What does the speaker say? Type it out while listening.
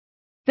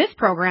This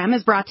program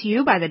is brought to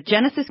you by the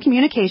Genesis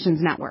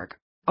Communications Network,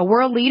 a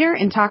world leader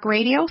in talk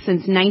radio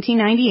since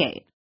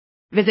 1998.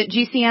 Visit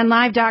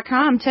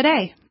GCNlive.com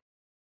today.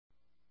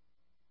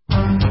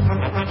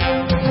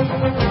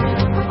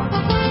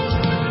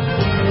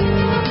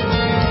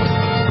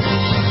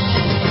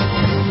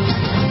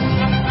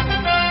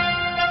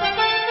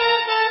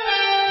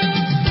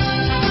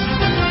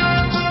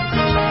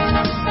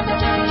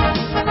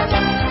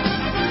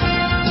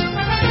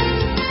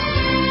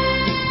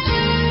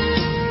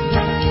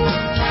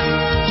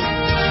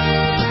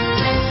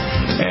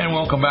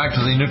 Welcome back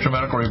to the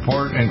NutriMedical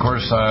Report. And, of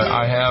course,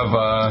 I have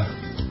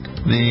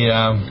the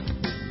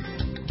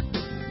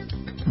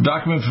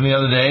document from the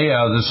other day.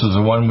 This is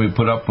the one we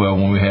put up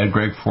when we had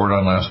Greg Ford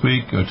on last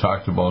week. We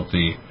talked about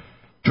the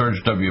George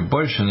W.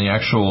 Bush and the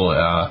actual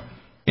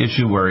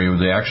issue where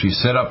they actually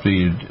set up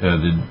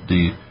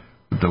the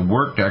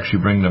work to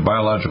actually bring the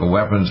biological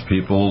weapons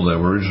people that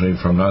were originally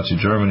from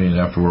Nazi Germany and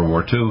after World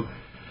War II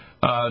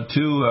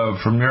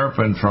from Europe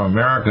and from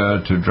America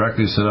to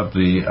directly set up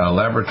the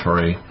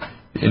laboratory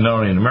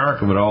not only in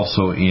America, but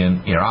also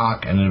in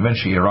Iraq, and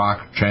eventually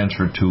Iraq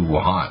transferred to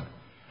Wuhan.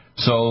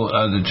 So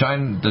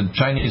the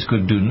Chinese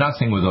could do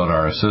nothing without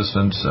our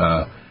assistance.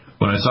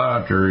 When I saw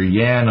Dr.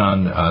 Yan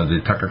on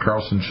the Tucker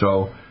Carlson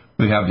show,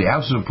 we have the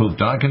absolute proof,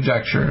 not a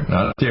conjecture,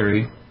 not a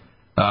theory,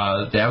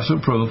 the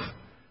absolute proof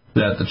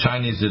that the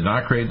Chinese did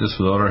not create this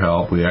without our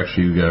help. We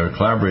actually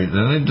collaborated,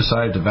 and they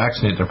decided to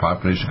vaccinate their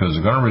population because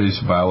they're going to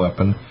release a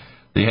bioweapon.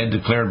 They had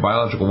declared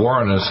biological war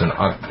on us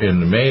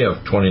in May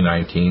of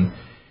 2019.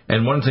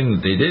 And one thing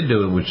that they did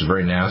do, which is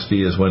very nasty,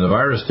 is when the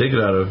virus did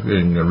get out of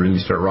and really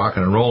start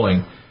rocking and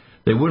rolling,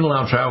 they wouldn't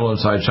allow travel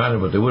inside China,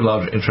 but they would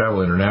allow travel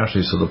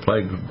internationally, so the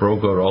plague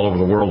broke out all over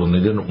the world, and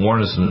they didn't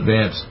warn us in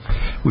advance,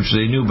 which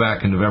they knew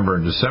back in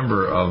November and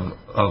December of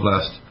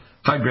last.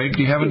 Hi, Greg.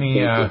 Do you have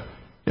any?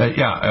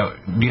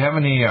 Do you have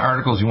any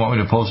articles you want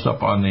me to post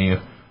up on the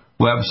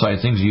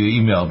website? Things you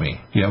emailed me.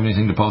 Do you have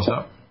anything to post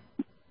up?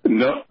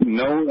 No,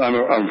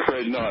 I'm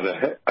afraid not.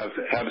 I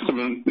have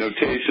some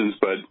notations,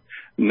 but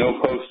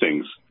no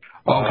postings.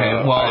 Okay,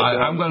 well,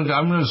 I'm going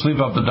to just leave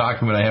up the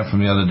document I have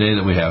from the other day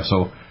that we have.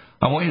 So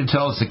I want you to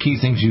tell us the key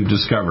things you've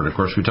discovered. Of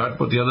course, we talked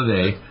about the other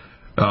day,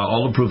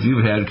 all the proof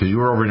you've had, because you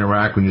were over in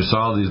Iraq when you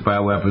saw these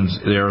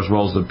bioweapons there, as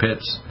well as the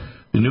pits,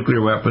 the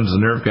nuclear weapons, the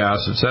nerve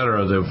gas,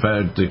 etc.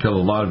 They killed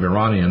a lot of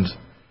Iranians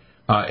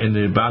in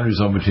the boundary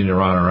zone between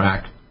Iran and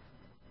Iraq.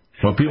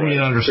 Well, people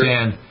need to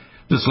understand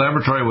this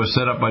laboratory was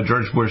set up by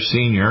George Bush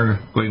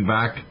Sr., going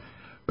back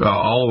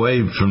all the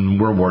way from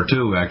World War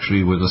II,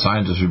 actually, with the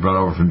scientists we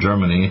brought over from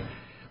Germany,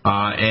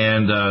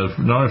 and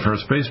not only for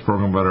our space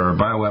program, but our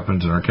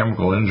bioweapons and our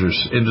chemical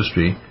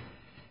industry.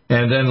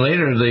 And then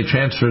later they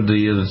transferred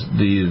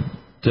the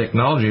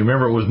technology.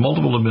 Remember, it was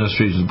multiple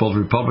administrations, both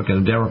Republican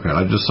and Democrat.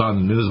 I just saw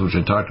in the news, which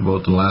I talked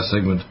about in the last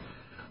segment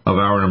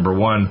of hour number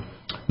one,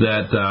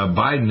 that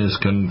Biden is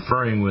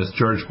conferring with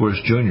George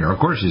Bush Jr. Of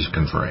course he's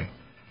conferring.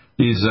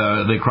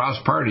 They cross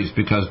parties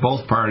because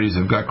both parties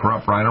have got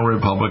corrupt rhino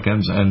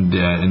Republicans and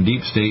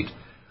deep state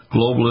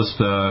globalist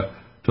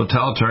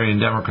totalitarian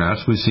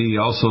Democrats. We see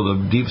also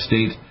the deep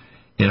state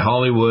in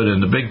Hollywood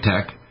and the big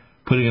tech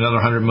putting another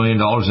 $100 million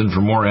in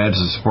for more ads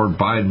to support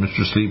Biden,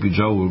 Mr. Sleepy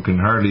Joe, who can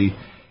hardly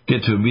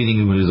get to a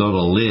meeting without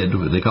a lid.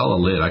 They call it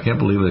a lid. I can't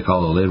believe they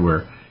call it a lid,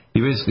 where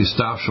he basically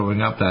stops showing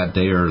up that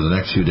day or the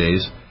next few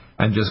days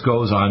and just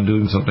goes on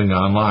doing something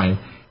online.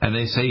 And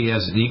they say he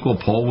has an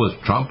equal poll with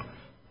Trump.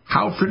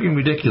 How freaking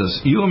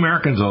ridiculous. You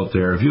Americans out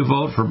there, if you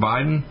vote for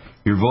Biden,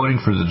 you're voting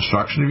for the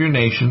destruction of your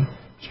nation,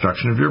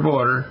 destruction of your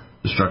border,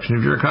 destruction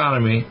of your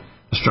economy,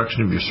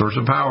 destruction of your source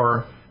of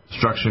power,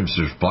 destruction of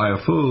your supply of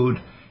food.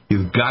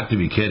 You've got to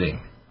be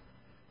kidding.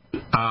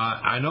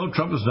 I know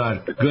Trump is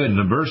not good, and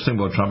the worst thing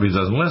about Trump is he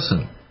doesn't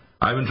listen.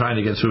 I've been trying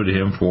to get through to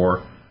him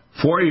for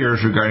 4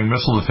 years regarding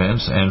missile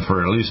defense, and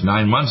for at least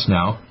 9 months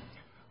now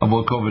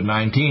about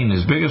COVID-19.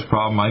 His biggest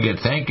problem, I get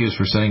thank yous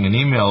for sending an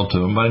email to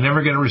him, but I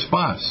never get a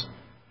response.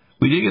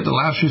 We did get the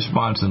last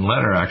response in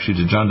letter,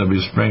 actually, to John W.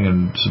 Spring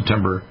on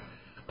September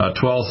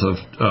 12th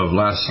of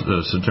last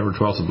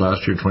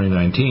year,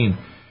 2019,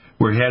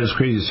 where he had his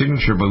crazy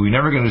signature, but we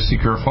never got a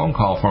secret phone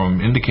call from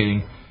him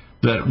indicating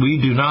that we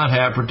do not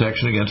have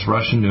protection against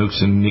Russian nukes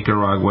in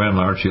Nicaragua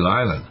and Larchil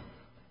Island.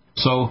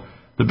 So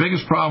the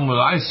biggest problem that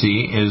I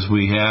see is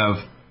we have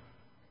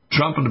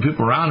Trump and the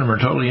people around him are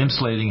totally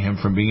insulating him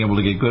from being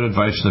able to get good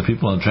advice from the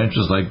people in the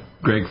trenches like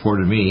Greg Ford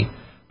and me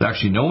that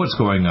actually know what's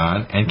going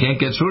on and can't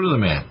get through to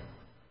the man.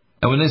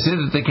 And when they say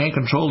that they can't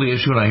control the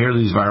issue, and I hear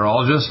these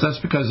virologists, that's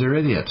because they're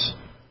idiots.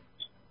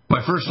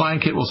 My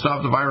first-line kit will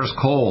stop the virus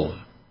cold.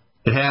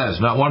 It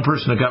has. Not one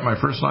person that got my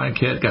first-line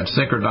kit got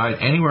sick or died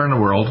anywhere in the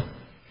world.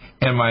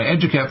 And my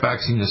EduCap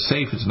vaccine is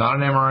safe. It's not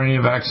an mRNA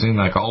vaccine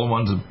like all the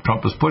ones that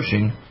Trump is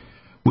pushing,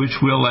 which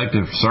will, like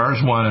the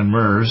SARS-1 and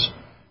MERS,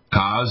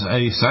 cause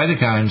a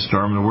cytokine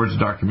storm, in the words of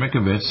Dr.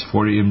 Mikovits,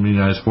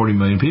 immunize 40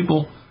 million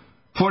people,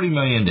 40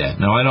 million dead.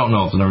 Now, I don't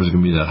know if the numbers are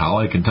going to be that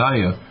high. I can tell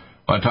you,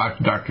 I talked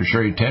to Dr.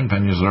 Sherry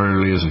Tenpenny as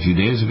early as a few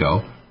days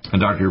ago, and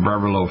Dr.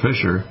 Barbara Lowe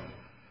Fisher,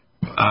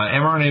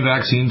 mRNA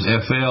vaccines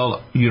have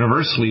failed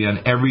universally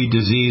on every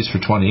disease for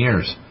 20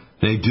 years.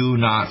 They do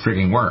not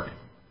freaking work.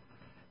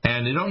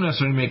 And they don't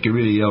necessarily make you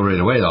really ill right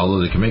away,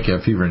 although they can make you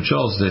have fever and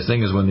chills. The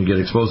thing is, when you get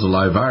exposed to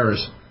live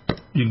virus,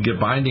 you can get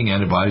binding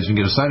antibodies and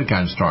get a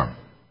cytokine storm.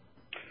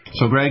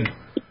 So, Greg,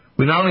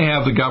 we not only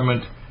have the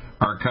government,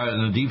 our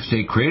the deep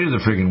state created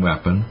the friggin'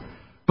 weapon,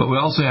 but we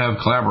also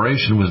have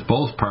collaboration with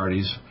both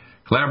parties,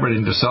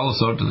 collaborating to sell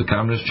us out to the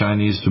Communist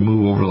Chinese to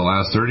move over the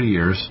last 30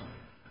 years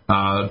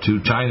to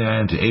China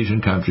and to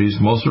Asian countries,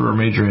 most of our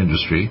major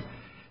industry.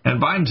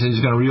 And Biden says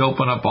he's going to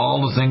reopen up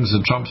all the things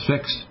that Trump's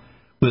fixed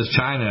with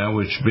China,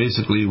 which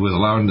basically was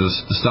allowing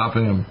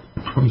stopping him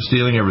from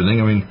stealing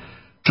everything. I mean,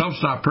 Trump's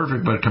not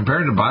perfect, but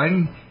compared to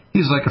Biden,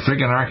 he's like a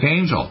friggin'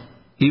 archangel,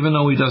 even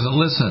though he doesn't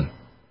listen.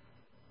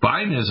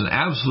 Biden is an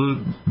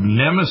absolute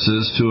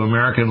nemesis to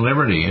American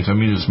liberty. I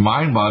mean, it's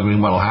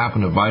mind-boggling what will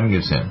happen if Biden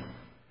gets in.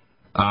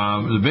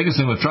 The biggest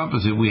thing with Trump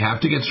is that we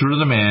have to get through to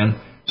the man,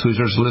 so he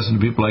starts to listen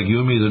to people like you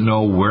and me that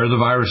know where the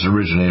virus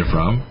originated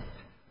from,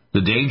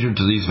 the danger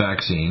to these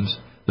vaccines,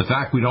 the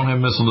fact we don't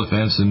have missile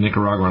defense in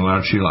Nicaragua and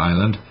Large Shield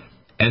Island,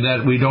 and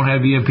that we don't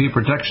have EMP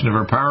protection of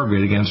our power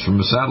grid against from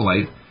a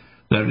satellite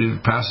that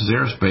passes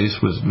airspace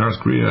with North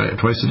Korea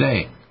twice a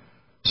day.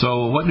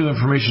 So what new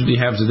information do you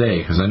have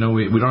today? Because I know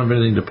we don't have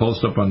anything to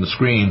post up on the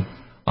screen,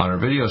 on our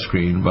video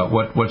screen, but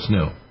what's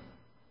new?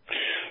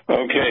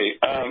 Okay,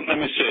 let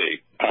me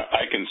see.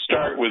 I can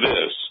start with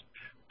this.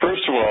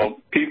 First of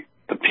all,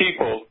 the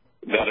people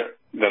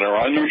that are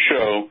on your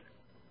show,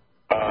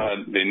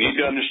 they need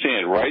to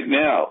understand right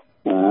now,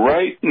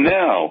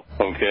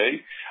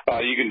 okay?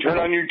 You can turn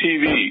on your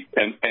TV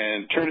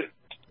and turn it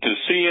to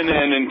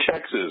CNN in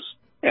Texas,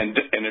 and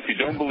if you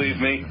don't believe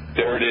me,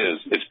 there it is.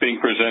 It's being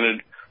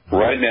presented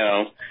right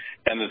now,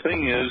 and the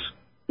thing is,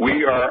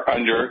 we are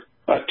under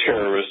a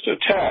terrorist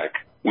attack.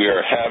 We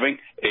are having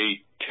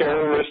a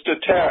terrorist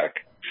attack,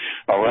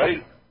 all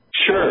right?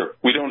 Sure,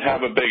 we don't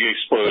have a big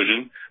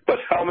explosion, but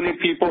how many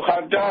people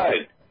have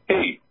died?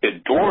 Hey,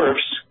 it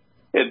dwarfs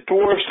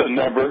the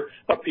number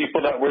of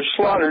people that were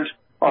slaughtered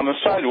on the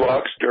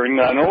sidewalks during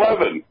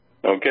 9/11,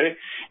 okay?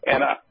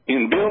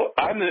 And Bill,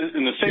 I'm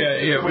in the same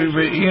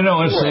situation. You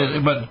know,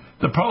 but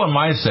the problem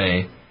I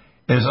say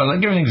is, I'll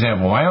give you an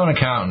example. My own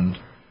accountant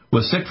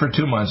was sick for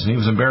 2 months, and he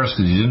was embarrassed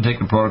because he didn't take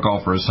the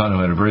protocol for his son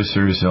who had a very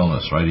serious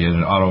illness, right? He had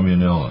an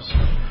autoimmune illness.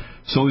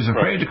 So he's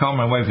afraid to call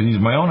my wife, and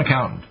he's my own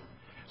accountant.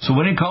 So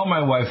when he called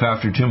my wife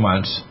after 2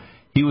 months,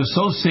 he was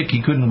so sick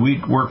he couldn't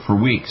work for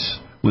weeks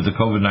with the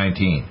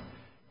COVID-19.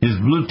 His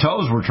blue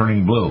toes were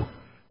turning blue.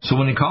 So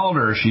when he called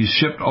her, she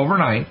shipped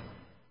overnight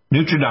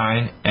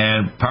Nutridyne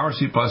and Power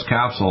C Plus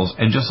capsules,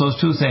 and just those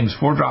two things,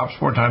 4 drops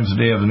 4 times a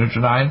day of the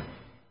Nutridyne.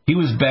 He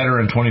was better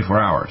in 24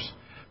 hours.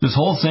 This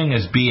whole thing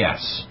is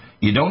BS.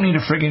 You don't need a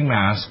frigging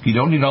mask. You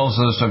don't need all this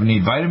other stuff. You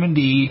need vitamin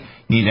D. You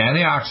need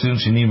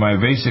antioxidants. You need my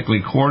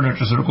basically core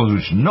nutraceuticals,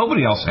 which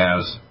nobody else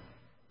has.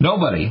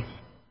 Nobody.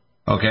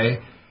 Okay?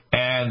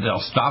 And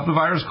they'll stop the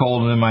virus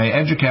cold, and then my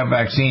EduCap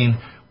vaccine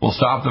will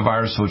stop the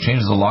virus, so it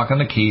changes the lock on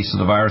the key, so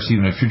the virus,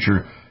 even in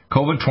future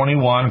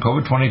COVID-21,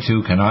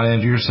 COVID-22, cannot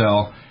enter your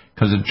cell,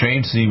 because it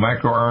trains the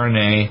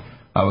microRNA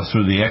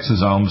through the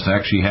exosomes to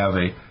actually have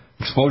a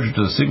exposure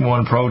to the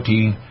sigma-1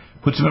 protein,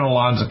 puts them in a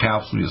Lonza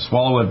capsule, you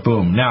swallow it,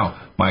 boom. Now,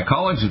 my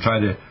colleagues who try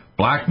to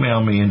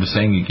blackmail me into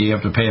saying you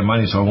have to pay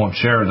money so I won't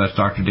share it, that's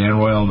Dr. Dan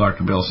Royal and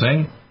Dr. Bill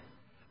Singh.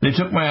 They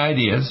took my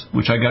ideas,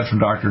 which I got from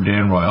Dr.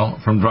 Dan Royal,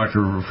 from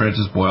Dr.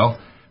 Francis Boyle,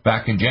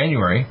 back in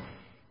January,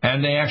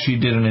 and they actually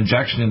did an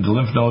injection into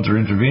lymph nodes or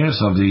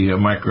intravenous of the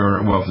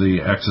the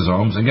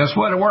exosomes, and guess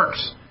what? It works.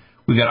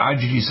 We got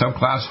IgG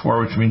subclass 4,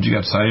 which means you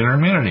got cellular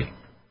immunity.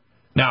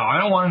 Now, I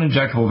don't want an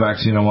injectable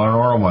vaccine, I want an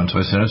oral one, so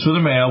I sent it through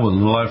the mail with a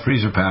little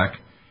freezer pack.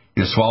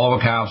 You swallow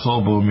a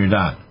capsule, boom, you're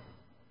done.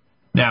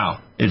 Now,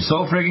 it's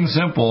so freaking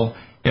simple.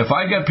 If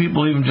I get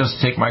people even just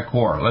to take my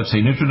core, let's say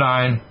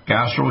Nutridyne,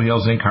 Gastro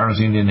Heal Zinc,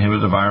 Carnosine to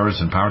inhibit the virus,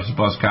 and Power C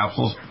Plus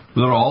capsules,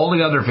 with all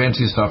the other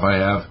fancy stuff I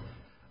have,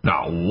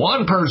 not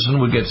one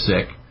person would get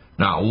sick.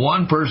 Not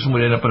one person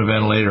would end up in a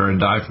ventilator and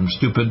die from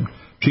stupid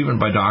treatment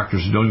by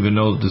doctors who don't even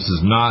know that this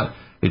is not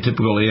a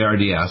typical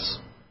ARDS.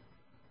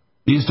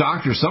 These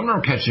doctors, some of them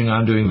are catching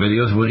on doing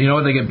videos, you know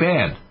what, they get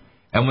banned.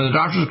 And when the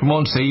doctors come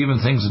on and say even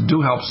things that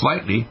do help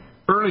slightly,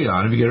 early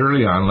on, if you get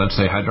early on, let's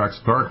say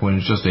hydroxychloroquine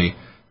is just a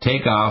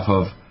takeoff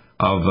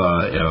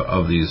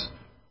of these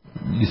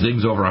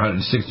things over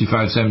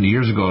 165, 70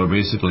 years ago, are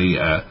basically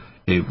a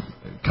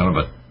kind of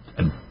a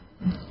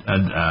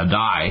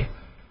dye.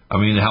 I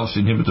mean, it helps to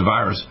inhibit the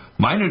virus.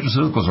 My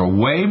nutraceuticals are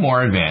way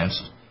more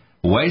advanced,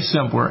 way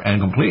simpler,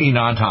 and completely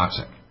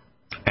non-toxic.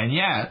 And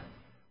yet,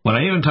 when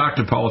I even talk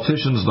to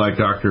politicians like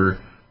Dr.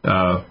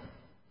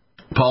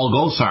 Paul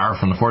Goldsar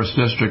from the 4th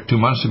District 2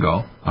 months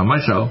ago on my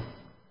show,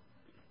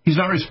 he's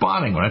not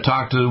responding. When I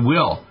talk to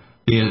Will,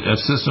 the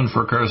assistant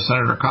for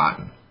Senator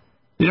Cotton,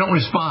 they don't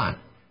respond.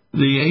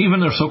 Even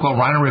their so-called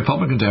Rhino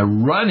Republicans are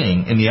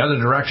running in the other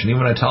direction.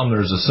 Even when I tell them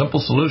there's a simple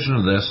solution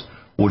to this,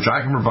 which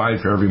I can provide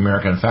for every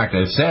American. In fact,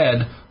 I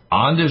said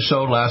on this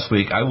show last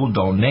week, I will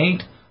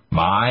donate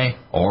my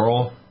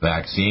oral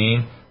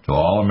vaccine to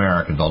all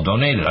Americans. I'll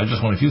donate it. I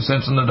just want a few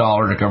cents on the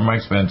dollar to cover my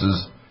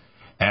expenses,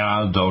 and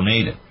I'll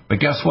donate it. But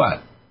guess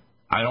what?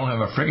 I don't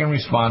have a friggin'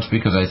 response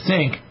because I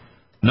think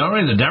not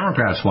only the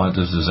Democrats want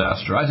this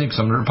disaster, I think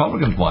some of the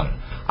Republicans want it.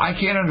 I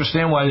can't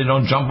understand why they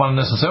don't jump on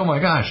this and say, oh my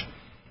gosh,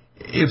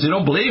 if they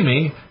don't believe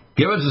me,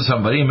 give it to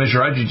somebody,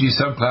 measure IgG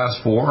subclass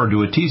 4, or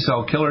do a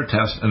T-cell killer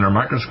test in their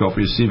microscope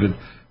to see if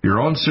your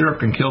own syrup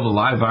can kill the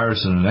live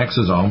virus in an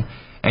exosome.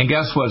 And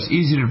guess what? It's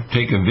easy to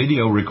take a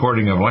video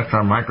recording of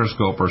electron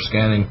microscope or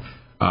scanning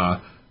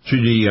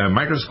 3D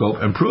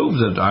microscope and prove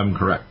that I'm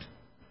correct.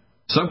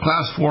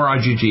 Subclass 4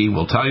 IgG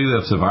will tell you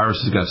if the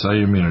virus has got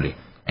cellular immunity.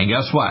 And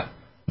guess what?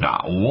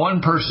 Not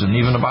one person,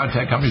 even the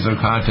biotech companies I've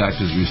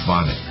contacted, is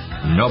responding.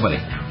 Nobody.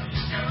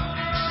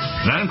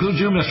 And that includes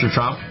you, Mr.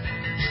 Trump.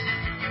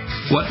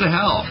 What the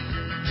hell?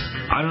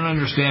 I don't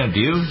understand. Do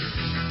you?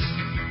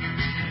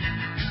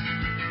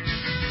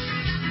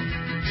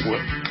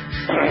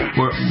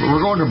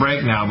 We're going to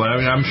break now, but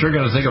I'm sure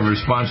going to think of a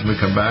response when we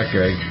come back,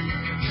 Greg.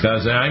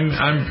 Because I'm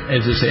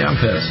as I say, I'm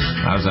pissed.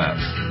 How's that?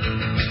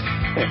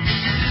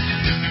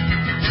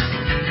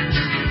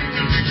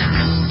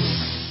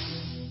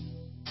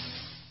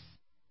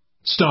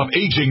 Stop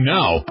aging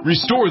now.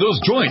 Restore those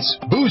joints.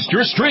 Boost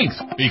your strength.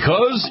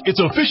 Because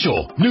it's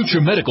official.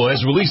 NutriMedical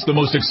has released the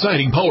most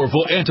exciting,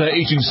 powerful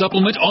anti-aging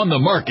supplement on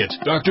the market.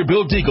 Dr.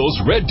 Bill Deagle's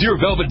Red Deer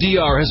Velvet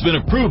DR has been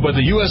approved by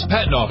the U.S.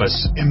 Patent Office.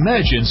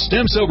 Imagine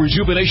stem cell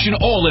rejuvenation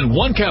all in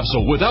one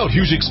capsule without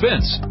huge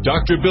expense.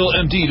 Dr. Bill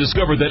MD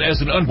discovered that as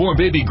an unborn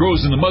baby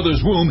grows in the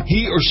mother's womb,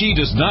 he or she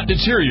does not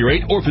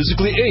deteriorate or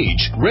physically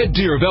age. Red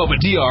Deer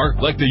Velvet DR,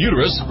 like the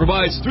uterus,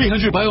 provides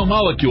 300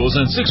 biomolecules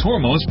and 6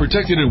 hormones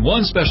protected in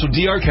one special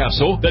DR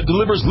capsule that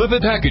delivers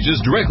lipid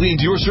packages directly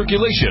into your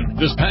circulation.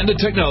 This patented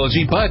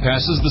technology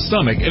bypasses the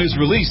stomach and is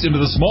released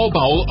into the small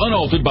bowel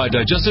unaltered by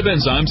digestive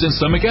enzymes and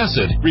stomach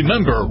acid.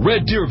 Remember,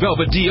 Red Deer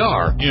Velvet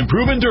DR.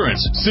 Improve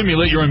endurance,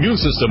 stimulate your immune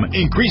system,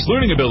 increase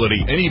learning ability,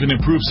 and even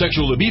improve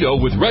sexual libido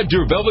with Red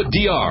Deer Velvet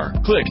DR.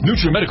 Click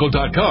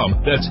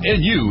NutriMedical.com, that's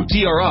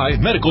NUTRI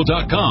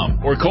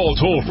medical.com, or call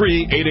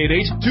toll-free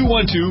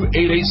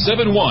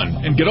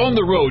 888-212-8871 and get on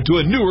the road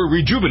to a newer,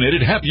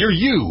 rejuvenated, happier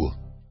you.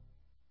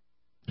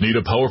 Need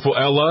a powerful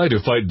ally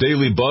to fight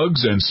daily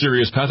bugs and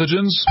serious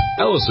pathogens?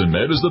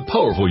 AllicinMed is the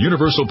powerful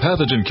universal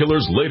pathogen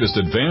killer's latest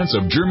advance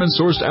of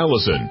German-sourced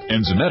allicin,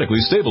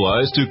 enzymatically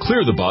stabilized to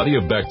clear the body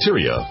of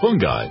bacteria,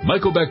 fungi,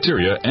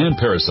 mycobacteria, and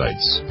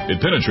parasites. It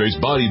penetrates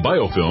body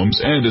biofilms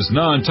and is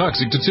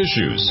non-toxic to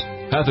tissues.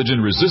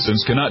 Pathogen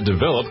resistance cannot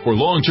develop for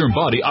long-term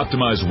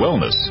body-optimized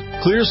wellness.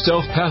 Clear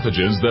stealth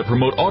pathogens that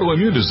promote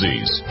autoimmune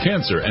disease,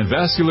 cancer, and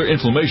vascular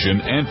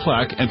inflammation and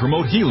plaque and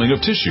promote healing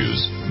of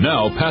tissues.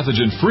 Now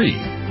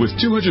pathogen-free. With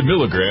 200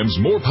 milligrams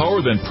more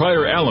power than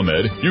prior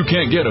Alamed, you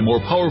can't get a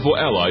more powerful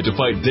ally to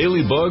fight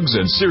daily bugs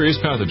and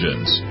serious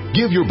pathogens.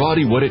 Give your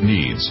body what it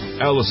needs.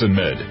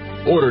 AllicinMed.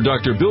 Order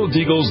Dr. Bill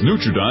Deagle's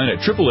Nutridyne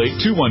at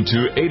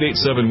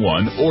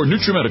 888-212-8871 or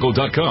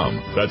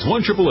NutriMedical.com. That's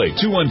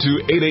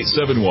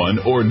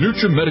 1-888-212-8871 or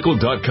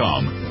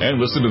NutriMedical.com.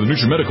 And listen to the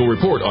NutriMedical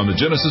Report on the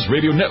Genesis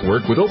Radio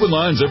Network with open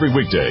lines every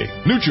weekday.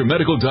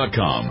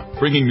 NutriMedical.com,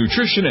 bringing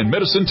nutrition and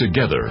medicine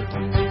together.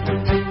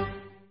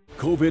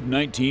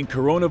 COVID-19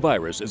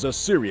 coronavirus is a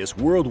serious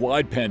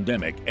worldwide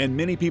pandemic, and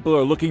many people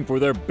are looking for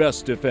their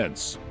best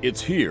defense.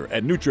 It's here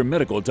at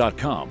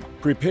NutriMedical.com.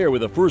 Prepare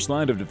with a first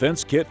line of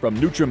defense kit from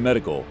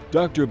NutriMedical.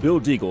 Dr.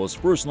 Bill Deagle's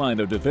first line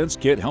of defense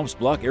kit helps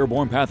block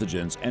airborne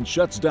pathogens and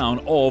shuts down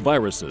all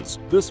viruses.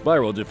 This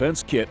viral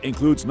defense kit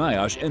includes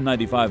NIOSH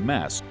N95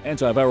 mask,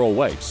 antiviral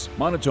wipes,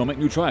 monatomic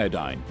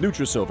nutriodine,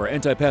 Nutrisilver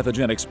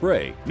antipathogenic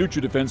spray,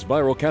 NutriDefense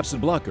viral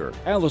capsid blocker,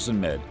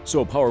 AllicinMed,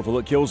 so powerful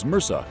it kills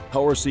MRSA,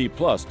 Power C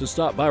Plus to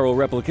stop viral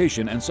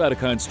replication and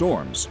cytokine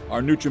storms.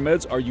 Our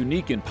NutriMeds are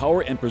unique in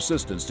power and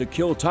persistence to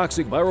kill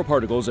toxic viral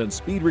particles and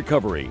speed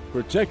recovery.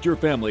 Protect your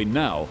family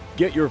now.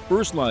 Get your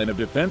first line of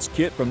defense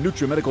kit from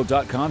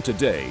NutriMedical.com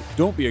today.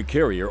 Don't be a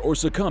carrier or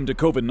succumb to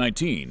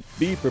COVID-19.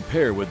 Be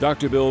prepared with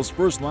Dr. Bill's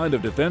first line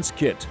of defense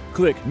kit.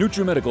 Click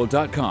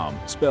NutriMedical.com,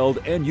 spelled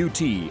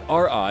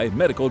N-U-T-R-I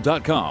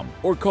medical.com,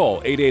 or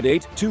call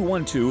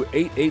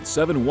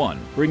 888-212-8871,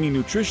 bringing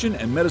nutrition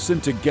and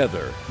medicine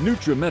together.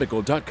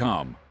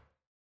 NutriMedical.com.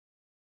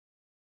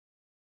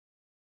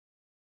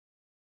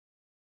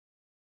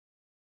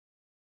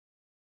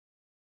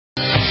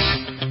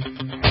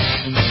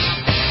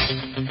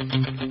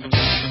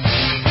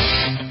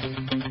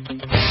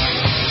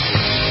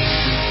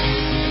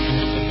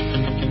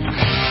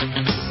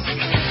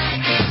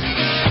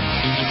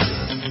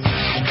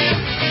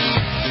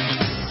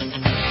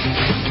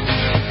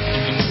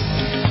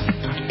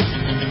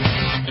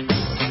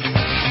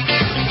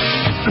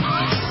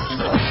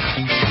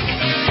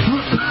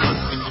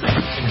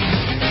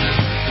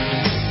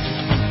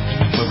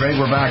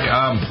 We're back.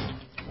 I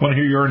want to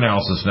hear your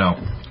analysis now.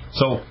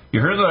 So,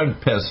 you heard that I'm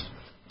pissed.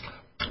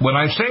 When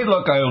I say,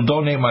 look, I'll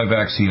donate my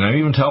vaccine, I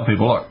even tell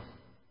people, look,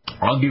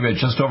 I'll give you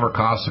just over the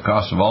cost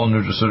of all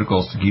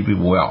nutraceuticals to keep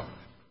people well.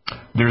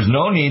 There's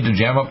no need to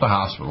jam up the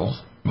hospitals.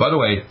 By the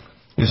way,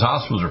 These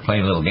hospitals are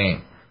playing a little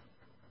game.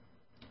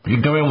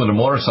 You come in with a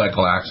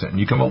motorcycle accident and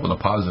you come up with a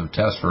positive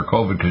test for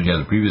COVID because you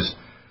had the previous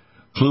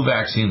flu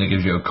vaccine that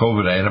gives you a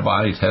COVID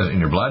antibody test in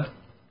your blood.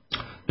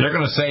 They're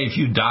going to say if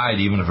you died,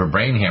 even of a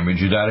brain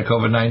hemorrhage, you died of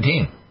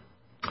COVID-19.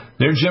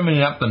 They're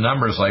jimming up the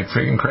numbers like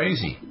freaking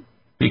crazy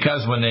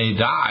because when they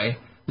die,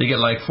 they get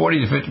like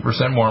 40 to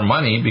 50% more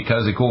money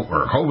because they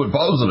are COVID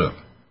positive.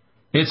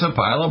 It's a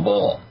pile of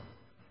bull.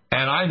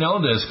 And I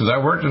know this because I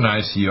worked in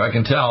ICU. I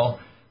can tell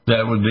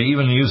that with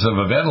even the use of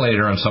a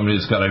ventilator on somebody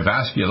that's got a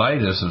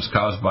vasculitis that's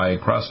caused by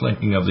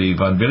cross-linking of the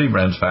von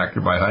Willebrand's factor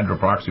by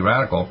hydroperoxy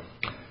radical,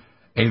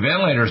 a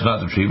ventilator is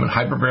not the treatment.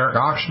 Hyperbaric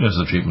oxygen is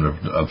the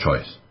treatment of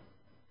choice.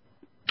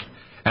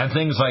 And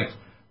things like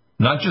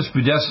not just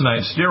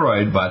budesonide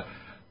steroid, but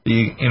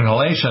the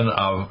inhalation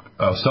of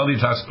cell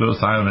detox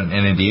glutathione and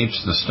NADH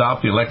to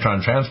stop the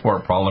electron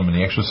transport problem in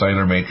the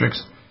extracellular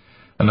matrix,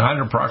 and the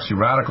hydroperoxy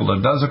radical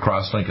that does a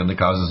cross-linking that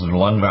causes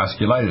lung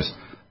vasculitis.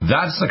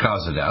 That's the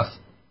cause of death.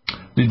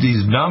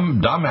 These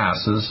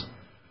dumbasses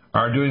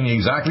are doing the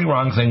exactly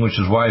wrong thing, which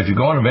is why if you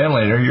go on a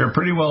ventilator, you're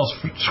pretty well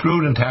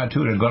screwed and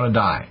tattooed and going to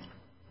die.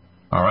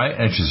 All right?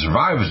 And if you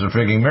survive, it's a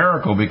freaking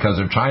miracle because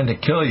they're trying to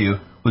kill you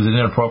with an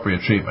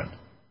inappropriate treatment.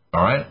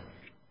 All right?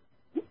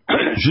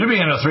 You should be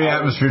in a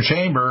 3-atmosphere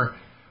chamber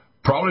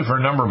probably for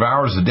a number of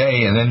hours a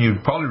day, and then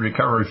you'd probably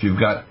recover if you've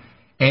got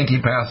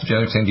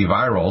antipathogenics,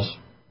 antivirals,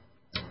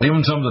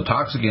 even some of the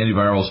toxic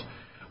antivirals.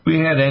 We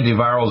had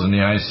antivirals in the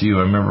ICU,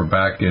 I remember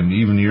back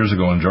even years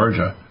ago in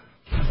Georgia.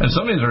 And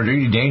some of these are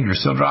really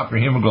dangerous. They'll drop your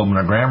hemoglobin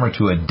a gram or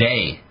two a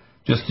day,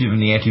 just even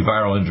the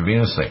antiviral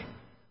intravenously.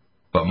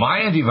 But my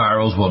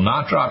antivirals will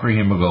not drop your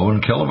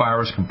hemoglobin, kill the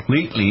virus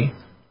completely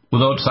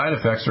without side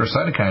effects or a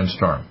cytokine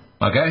storm.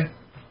 Okay?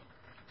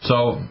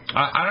 So,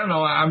 I don't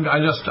know.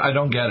 I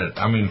don't get it.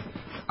 I mean,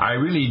 I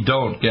really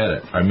don't get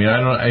it. I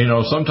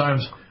mean,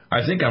 sometimes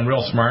I think I'm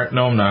real smart.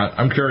 No, I'm not.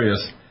 I'm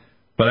curious.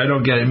 But I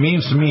don't get it. It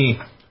means to me,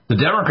 the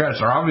Democrats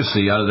are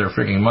obviously out of their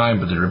freaking mind,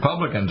 but the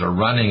Republicans are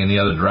running in the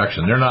other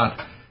direction. They're not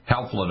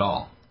helpful at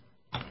all.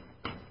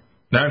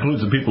 That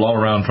includes the people all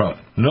around Trump.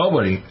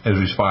 Nobody is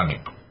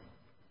responding.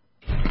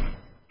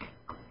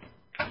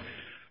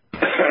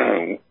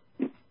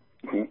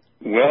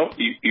 Well,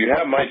 you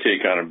have my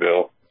take on it,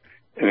 Bill,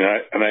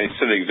 and I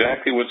said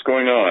exactly what's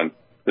going on.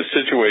 The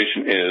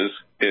situation is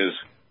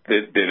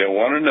that they don't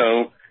want to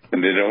know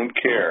and they don't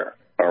care.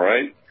 All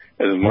right,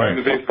 as long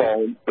as they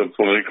follow the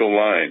political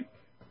line.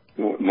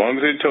 As long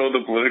as they toe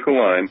the political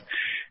line,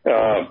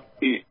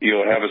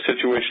 you'll have a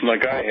situation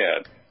like I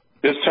had.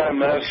 This time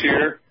last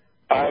year,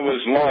 I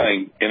was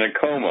lying in a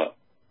coma,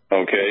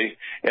 okay,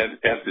 at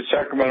the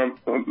Sacramento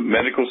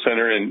Medical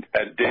Center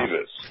at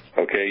Davis,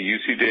 okay,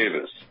 UC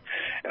Davis.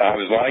 I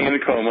was lying in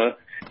a coma,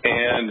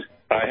 and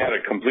I had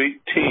a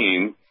complete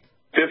team,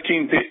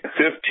 15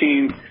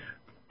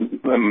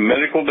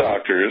 medical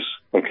doctors,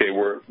 okay,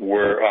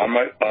 were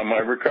on my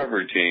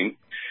recovery team,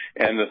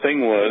 and the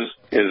thing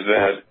is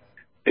that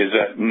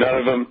none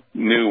of them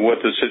knew what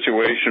the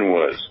situation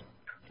was.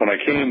 When I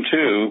came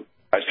to,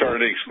 I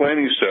started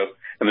explaining stuff,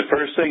 and the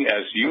first thing,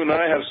 as you and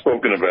I have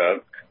spoken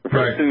about, the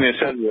first thing they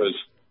said was,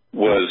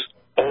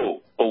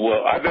 well,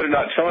 I better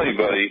not tell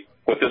anybody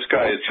what this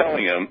guy is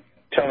telling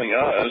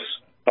us,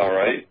 all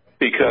right,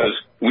 because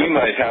we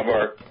might have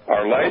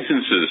our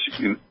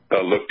licenses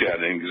looked at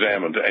and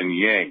examined and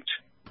yanked,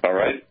 all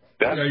right?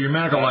 Your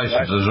medical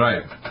license is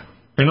right.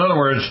 In other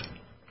words,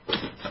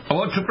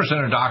 about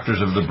 2% of doctors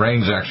have the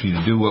brains actually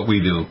to do what we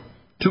do.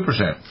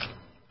 2%,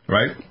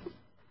 right?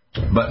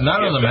 But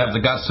none of them have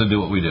the guts to do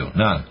what we do.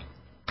 None.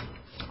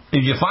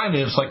 If you find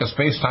it, it's like a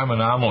space-time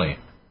anomaly.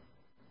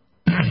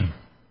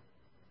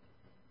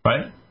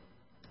 Right?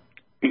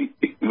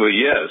 Well,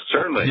 yes,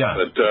 certainly. Yeah.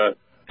 But,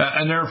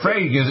 and they're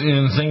afraid,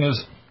 and the thing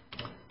is,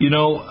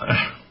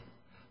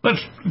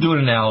 let's do an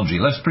analogy.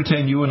 Let's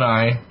pretend you and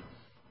I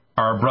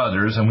are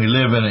brothers, and we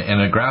live in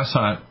a grass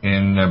hut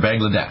in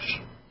Bangladesh.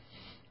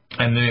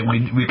 And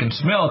we can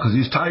smell, because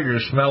these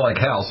tigers smell like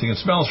hell, so you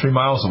can smell 3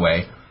 miles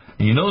away,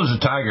 and you know there's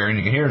a tiger, and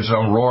you can hear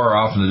some roar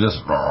off in the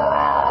distance.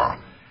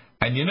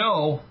 And you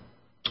know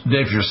that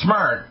if you're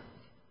smart,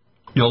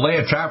 you'll lay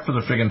a trap for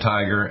the friggin'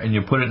 tiger, and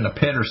you put it in a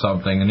pit or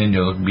something, and then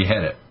you'll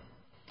behead it.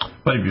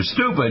 But if you're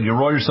stupid, you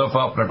roll yourself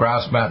up in a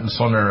grass mat in the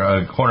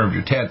corner of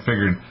your tent,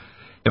 figured,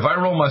 if I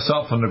roll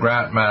myself in the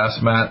grass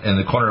mat in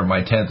the corner of my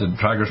tent, the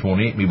tigers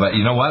won't eat me. But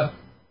you know what?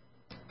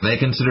 They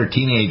consider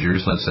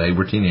teenagers, let's say,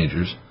 we're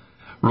teenagers,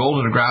 rolled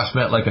in a grass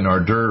mat like an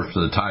hors d'oeuvre to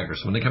the tigers.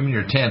 So when they come in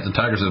your tent, the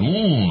tiger says,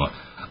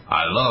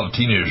 I love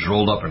teenagers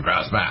rolled up in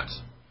grass mats.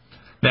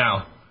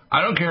 Now,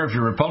 I don't care if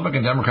you're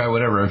Republican, Democrat,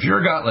 whatever. If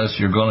you're gutless,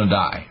 you're going to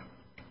die.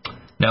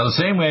 Now, the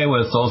same way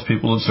with those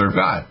people who serve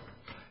God.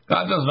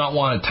 God does not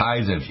want to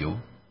tithe of you.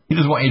 He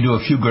just wants you to do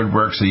a few good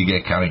works so you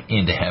get counted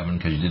into heaven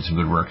because you did some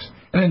good works.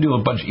 And then do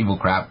a bunch of evil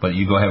crap, but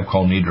you go have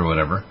Kol Nidra or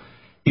whatever.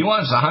 He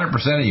wants 100%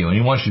 of you, and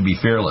he wants you to be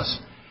fearless.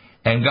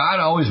 And God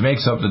always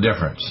makes up the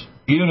difference.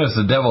 Even if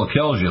the devil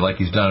kills you, like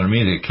he's done to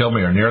me, to kill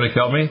me or nearly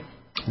kill me,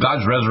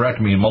 God's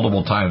resurrected me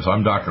multiple times, so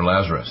I'm Dr.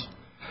 Lazarus.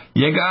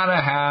 You gotta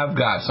have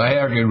guts. I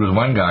argued with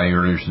one guy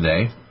earlier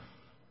today.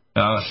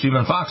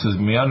 Stephen Fox is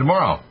going to be on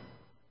tomorrow.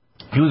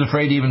 He was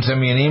afraid to even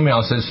send me an email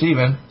and said,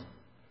 Stephen,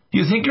 do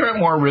you think you're at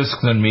more risk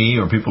than me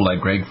or people like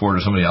Greg Ford or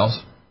somebody else?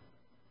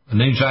 And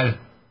then he decided,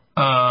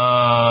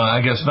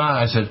 I guess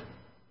not. I said,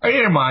 are you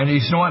in your mind? He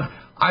said, you know what?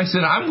 I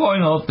said, I'm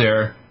going out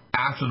there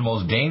after the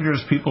most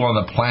dangerous people on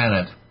the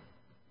planet,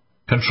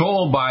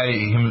 controlled by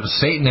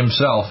Satan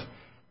himself,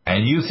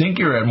 and you think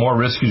you're at more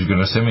risk because you're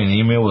going to send me an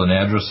email with an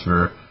address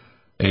for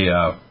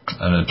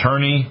an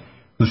attorney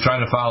who's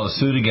trying to file a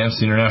suit against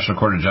the International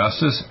Court of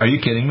Justice? Are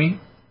you kidding me?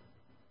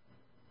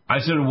 I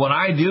said, what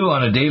I do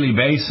on a daily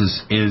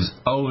basis is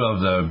out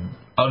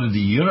of the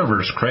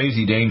universe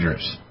crazy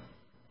dangerous.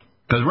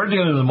 Because we're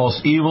dealing with the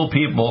most evil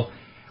people,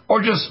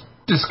 or just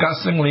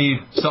disgustingly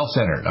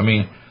self-centered. I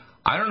mean,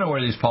 I don't know where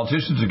these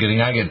politicians are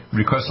getting. I get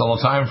requests all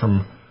the time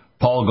from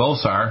Paul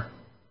Gosar,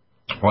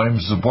 wanting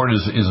to support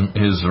his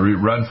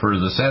run for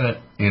the Senate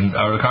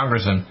or the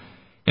Congress in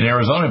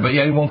Arizona, but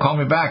yet he won't call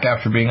me back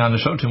after being on the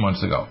show 2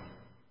 months ago.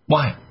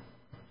 Why?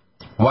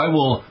 Why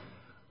will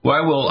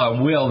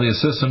Will, the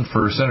assistant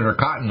for Senator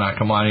Cotton, not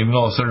come on, even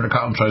though Senator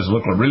Cotton tries to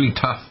look really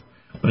tough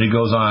when he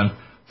goes on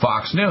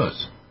Fox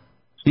News?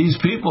 These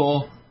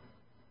people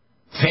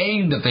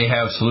feign that they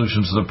have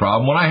solutions to the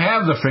problem when I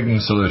have the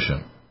frigging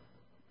solution.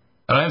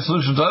 And I have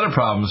solutions to other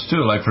problems,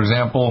 too. Like, for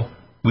example,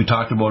 we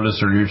talked about this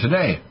earlier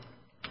today.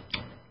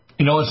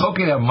 You know, it's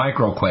okay to have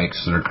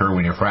microquakes that occur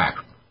when you frack.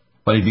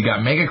 But if you got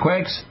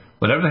megaquakes,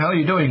 whatever the hell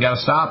you're doing, you got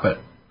to stop it.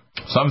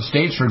 Some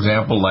states, for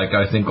example, like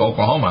I think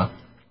Oklahoma,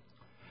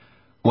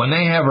 when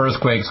they have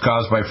earthquakes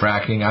caused by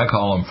fracking, I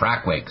call them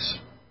frackquakes.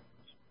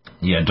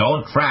 You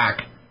don't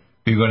frack,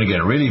 you're going to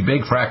get really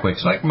big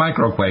frackquakes, like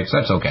microquakes.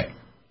 That's okay.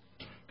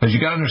 Because you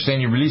got to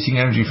understand you're releasing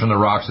energy from the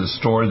rocks that's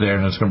stored there,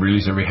 and it's going to be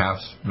released every half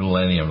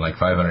millennium, like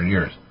 500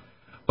 years.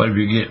 But if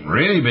you get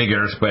really big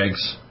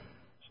earthquakes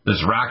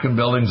that's rocking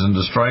buildings and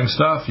destroying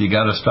stuff, you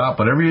got to stop.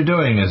 Whatever you're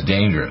doing is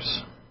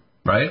dangerous,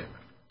 right?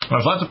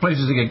 There's lots of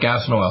places to get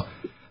gas and oil.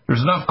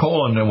 There's enough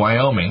coal in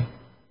Wyoming,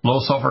 low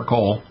sulfur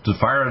coal, to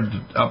fire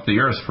up the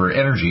earth for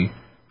energy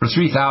for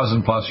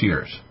 3,000 plus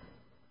years.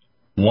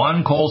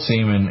 One coal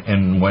seam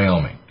in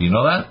Wyoming. Do you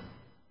know that?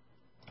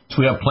 So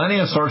we have plenty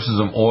of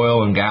sources of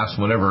oil and gas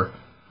and whatever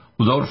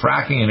without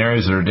fracking in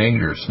areas that are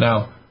dangerous.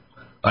 Now,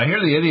 I hear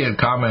the idiot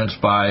comments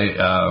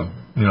by,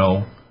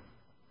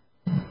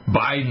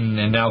 Biden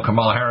and now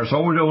Kamala Harris,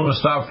 we're going to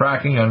stop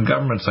fracking on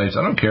government sites.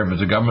 I don't care if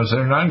it's a government site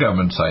or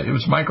non-government site. If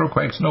it's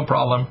microquakes, no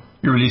problem.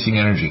 You're releasing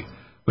energy.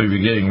 But if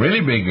you're getting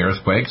really big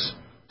earthquakes,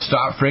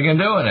 stop friggin'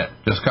 doing it.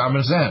 Just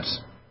common sense.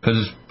 Because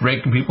it's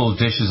breaking people's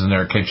dishes in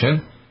their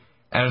kitchen,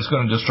 and it's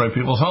going to destroy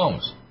people's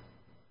homes.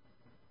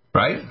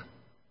 Right?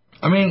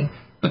 I mean,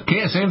 the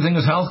same thing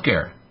as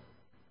healthcare.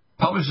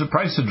 Publish the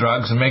price of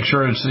drugs and make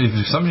sure if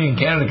somebody in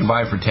Canada can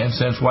buy for 10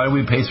 cents, why do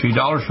we pay $3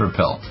 for a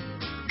pill?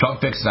 Trump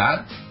fixed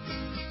that.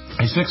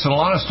 He's fixing a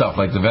lot of stuff,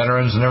 like the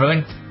veterans and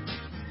everything.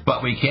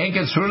 But we can't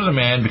get through to the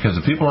man because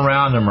the people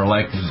around him are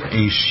like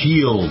a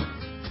shield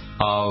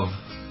of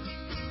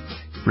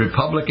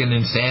Republican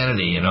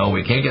insanity.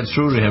 We can't get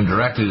through to him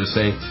directly to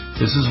say,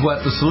 this is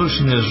what the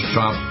solution is,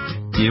 Trump.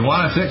 You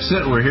want to fix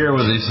it? We're here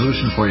with a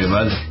solution for you,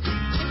 bud.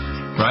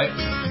 Right?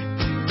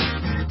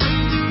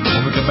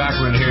 When we come back,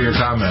 we're going to hear your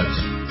comments.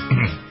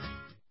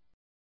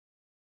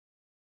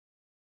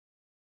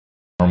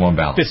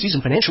 Fifth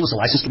Season Financial is a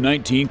licensed.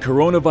 COVID-19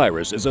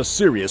 coronavirus is a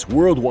serious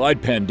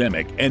worldwide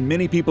pandemic, and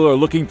many people are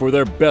looking for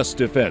their best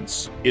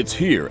defense. It's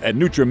here at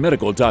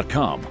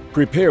NutriMedical.com.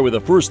 Prepare with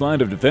a first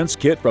line of defense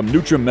kit from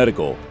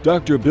NutriMedical.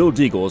 Dr. Bill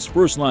Deagle's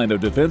first line of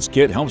defense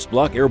kit helps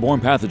block airborne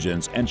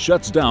pathogens and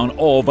shuts down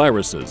all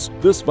viruses.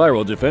 This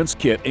viral defense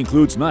kit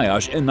includes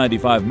NIOSH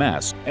N95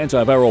 mask,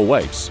 antiviral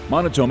wipes,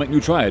 monatomic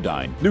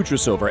nutriodine,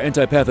 Nutrisilver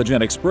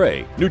antipathogenic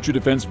spray,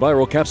 NutriDefense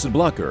viral capsid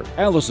blocker,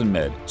 Allison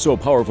Med, so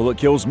powerful it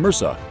kills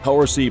MRSA,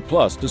 Power C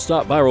Plus to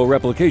stop viral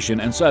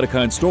replication and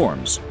cytokine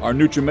storms. Our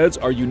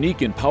NutriMeds are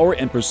unique in power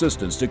and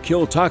persistence to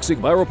kill toxic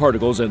viral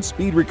particles and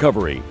speed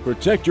recovery.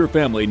 Protect your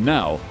family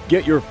now.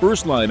 Get your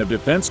first line of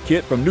defense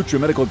kit from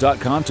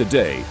NutriMedical.com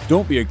today.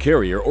 Don't be a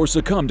carrier or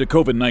succumb to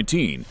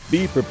COVID-19.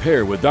 Be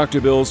prepared with Dr.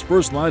 Bill's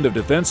first line of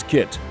defense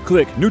kit.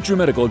 Click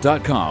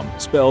NutriMedical.com,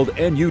 spelled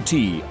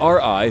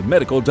NUTRI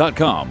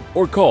medical.com,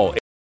 or call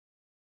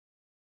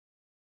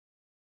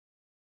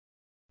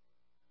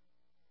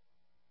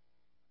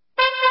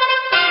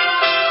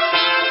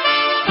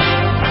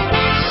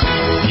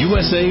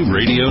USA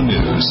Radio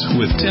News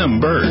with Tim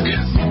Berg.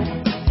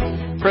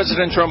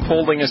 President Trump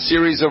holding a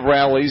series of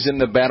rallies in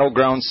the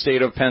battleground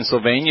state of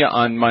Pennsylvania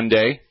on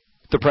Monday.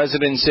 The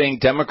president saying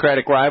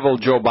Democratic rival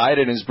Joe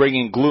Biden is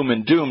bringing gloom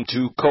and doom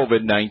to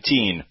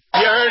COVID-19.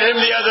 You heard him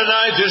the other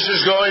night, this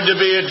is going to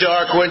be a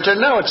dark winter.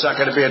 No, it's not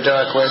going to be a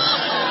dark winter.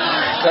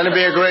 It's going to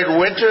be a great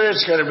winter.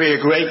 It's going to be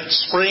a great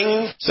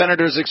spring.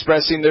 Senators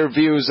expressing their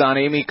views on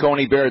Amy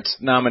Coney Barrett's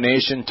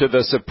nomination to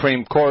the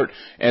Supreme Court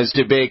as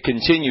debate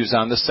continues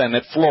on the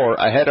Senate floor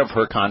ahead of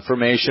her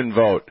confirmation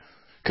vote.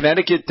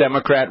 Connecticut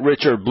Democrat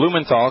Richard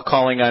Blumenthal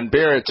calling on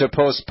Barrett to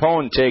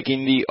postpone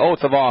taking the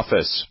oath of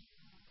office.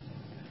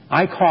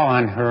 I call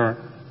on her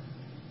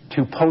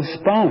to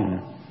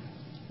postpone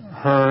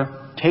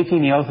her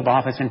taking the oath of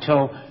office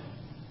until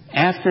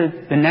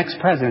after the next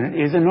president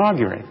is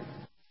inaugurated.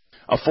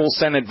 A full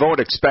Senate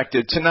vote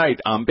expected tonight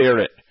on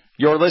Barrett.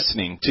 You're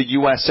listening to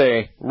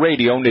USA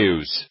Radio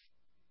News.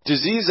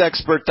 Disease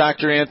expert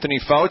Dr. Anthony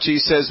Fauci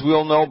says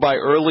we'll know by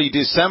early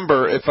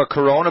December if a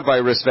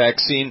coronavirus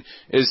vaccine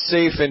is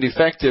safe and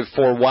effective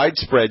for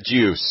widespread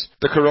use.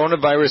 The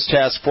coronavirus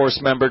task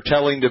force member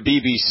telling the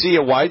BBC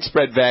a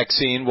widespread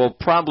vaccine will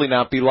probably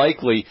not be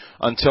likely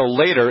until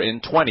later in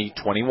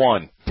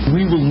 2021.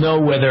 We will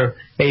know whether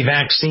a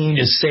vaccine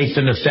is safe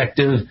and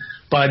effective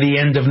by the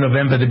end of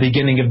November, the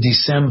beginning of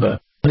December.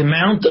 The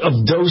amount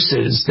of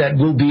doses that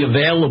will be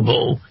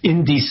available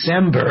in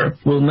December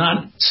will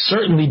not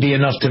certainly be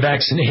enough to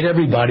vaccinate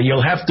everybody.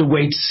 You'll have to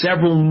wait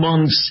several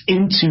months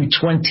into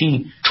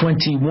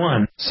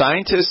 2021.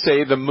 Scientists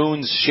say the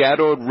moon's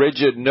shadowed,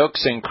 rigid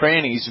nooks and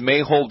crannies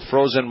may hold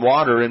frozen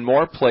water in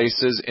more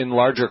places in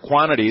larger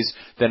quantities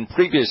than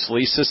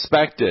previously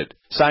suspected.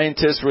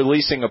 Scientists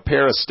releasing a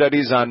pair of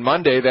studies on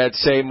Monday that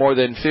say more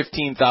than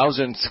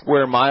 15,000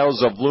 square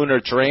miles of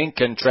lunar terrain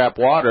can trap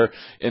water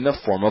in the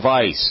form of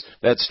ice.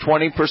 That's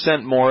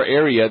 20% more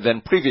area than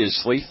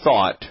previously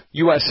thought.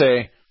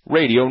 USA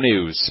Radio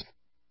News.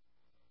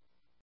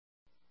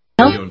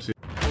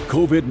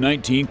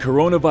 COVID-19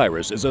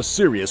 coronavirus is a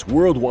serious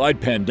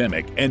worldwide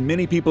pandemic, and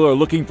many people are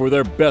looking for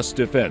their best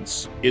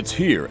defense. It's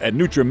here at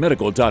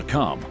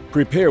NutriMedical.com.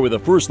 Prepare with a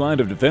first line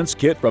of defense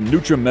kit from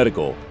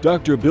NutriMedical.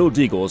 Dr. Bill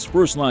Deagle's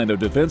first line of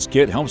defense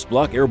kit helps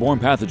block airborne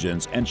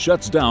pathogens and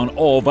shuts down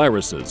all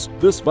viruses.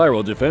 This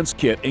viral defense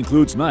kit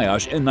includes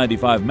NIOSH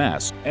N95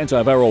 mask,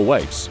 antiviral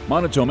wipes,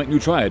 monatomic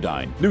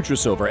nutriodine,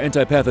 Nutrisilver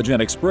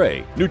antipathogenic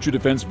spray,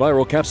 NutriDefense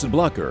viral capsid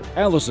blocker,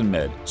 Allison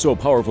Med, so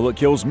powerful it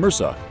kills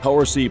MRSA,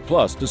 Power C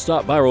Plus to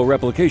stop viral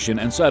replication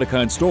and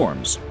cytokine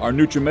storms. Our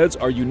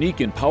NutriMeds are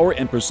unique in power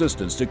and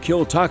persistence to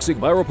kill toxic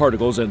viral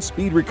particles and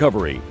speed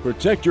recovery.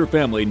 Protect your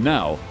family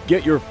now.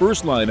 Get your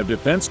first line of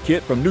defense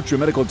kit from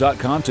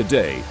NutriMedical.com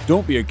today.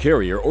 Don't be a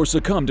carrier or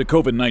succumb to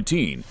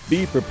COVID-19.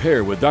 Be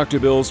prepared with Dr.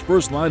 Bill's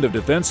first line of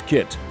defense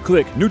kit.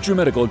 Click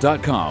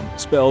NutriMedical.com,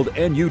 spelled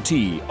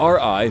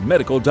N-U-T-R-I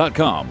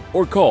medical.com,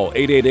 or call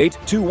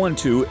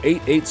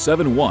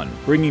 888-212-8871,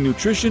 bringing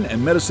nutrition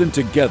and medicine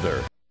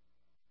together.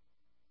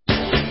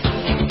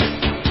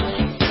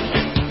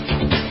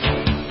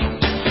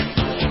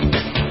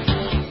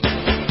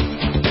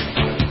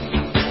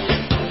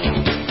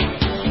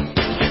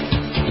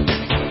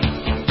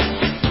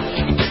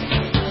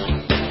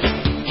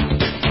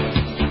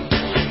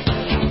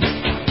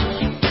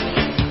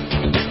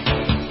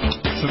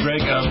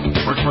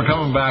 We're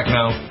coming back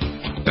now.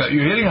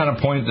 You're hitting on a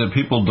point that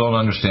people don't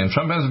understand.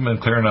 Trump hasn't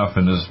been clear enough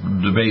in his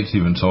debates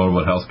even so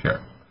about health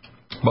care.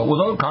 But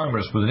without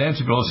Congress, with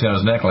Nancy Pelosi on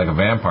his neck like a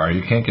vampire,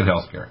 you can't get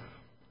health care.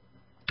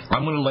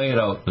 I'm going to lay it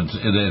out.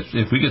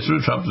 If we get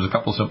through Trump, there's a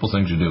couple simple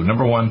things you do.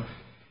 Number one,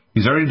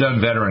 he's already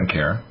done veteran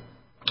care.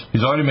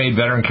 He's already made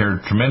veteran care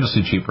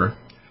tremendously cheaper.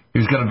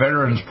 He's got a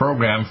veterans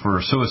program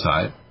for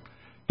suicide.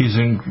 He's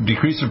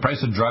decreased the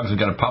price of drugs and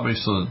got it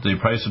published so that the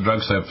price of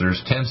drugs, so if there's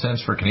 10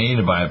 cents for a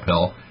Canadian to buy a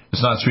pill, it's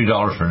not $3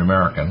 for an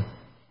American.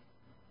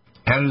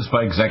 And it's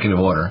by executive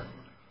order.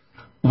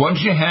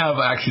 Once you have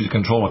actually the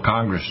control of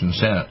Congress and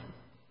Senate,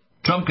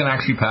 Trump can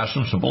actually pass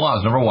some simple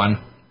laws. Number one,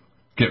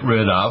 get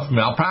rid of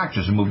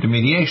malpractice and move to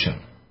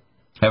mediation.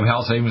 Have a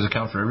health savings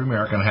account for every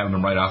American and have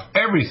them write off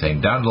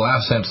everything down to the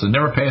last cent, so they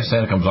never pay a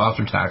cent. It comes off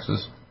their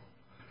taxes.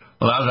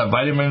 Allows to have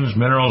vitamins,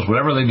 minerals,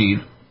 whatever they need.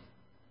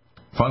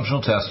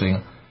 Functional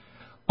testing.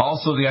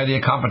 Also, the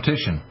idea of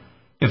competition.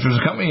 If there's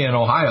a company in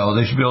Ohio,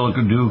 they should be able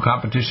to do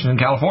competition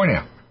in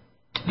California.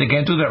 They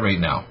can't do that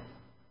right now.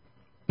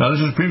 Now,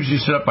 this was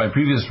previously set up by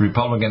previous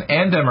Republican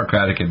and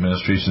Democratic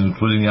administrations,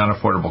 including the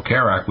Unaffordable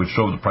Care Act, which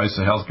drove the price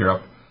of health care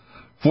up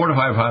 400%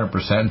 to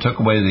 500% and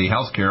took away the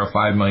health care of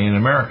 5 million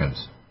Americans.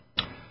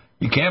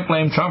 You can't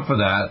blame Trump for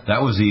that.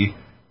 That was the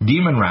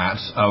demon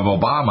rats of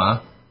Obama.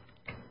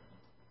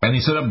 And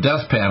he set up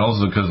death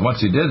panels because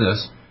once he did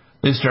this,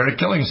 they started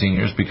killing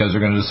seniors because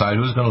they're going to decide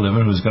who's going to live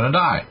and who's going to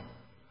die.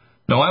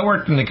 Now, I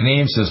worked in the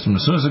Canadian system.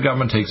 As soon as the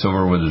government takes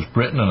over, whether it's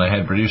Britain, and I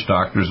had British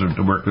doctors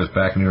to work with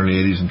back in the early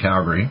 80s in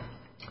Calgary,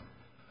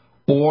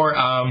 or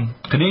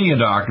Canadian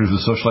doctors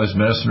with socialized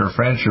medicine or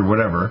French or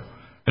whatever,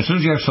 as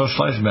soon as you have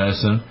socialized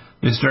medicine,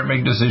 they start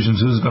making decisions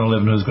who's going to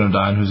live and who's going to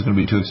die and who's going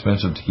to be too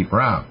expensive to keep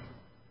around.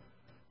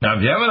 Now,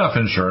 if you have enough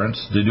insurance,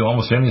 they do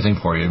almost anything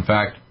for you. In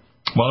fact,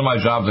 one of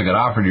my jobs I got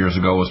offered years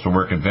ago was to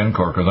work at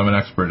Vencor because I'm an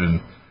expert in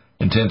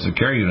intensive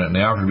care unit, and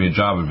they offered me a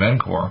job at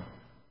Vencor.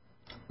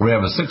 We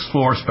have a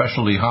 6th-floor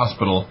specialty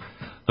hospital,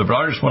 the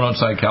largest one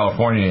outside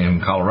California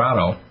in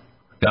Colorado,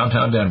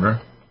 downtown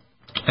Denver.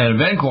 And at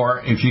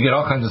Vencor, if you get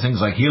all kinds of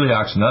things like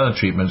Heliox and other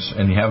treatments,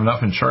 and you have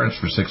enough insurance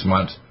for 6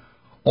 months,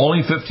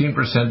 only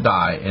 15%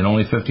 die, and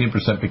only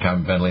 15%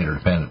 become ventilator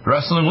dependent. The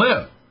rest of them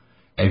live.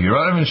 If you're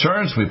out of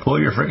insurance, we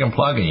pull your freaking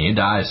plug and you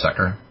die,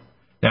 sucker.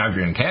 Now, if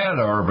you're in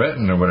Canada or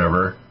Britain or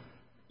whatever,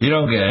 You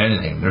don't get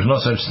anything. There's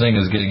no such thing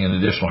as getting an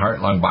additional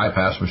heart-lung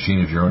bypass machine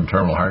if you're in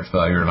terminal heart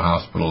failure in a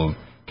hospital in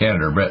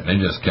Canada or Britain.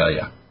 They just kill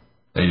you.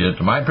 They did it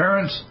to my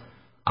parents.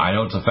 I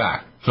know it's a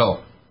fact.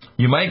 So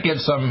you might get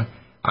some,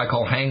 I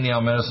call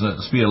hangnail medicine at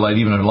the speed of light,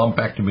 even a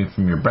lumpectomy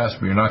from your breast,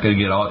 but you're not going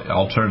to get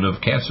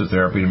alternative cancer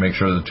therapy to make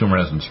sure the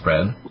tumor hasn't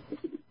spread.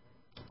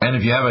 And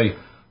if you have a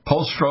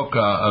post-stroke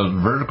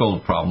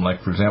vertical problem, like,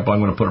 for example, I'm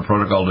going to put a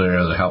protocol there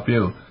to help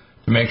you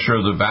to make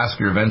sure the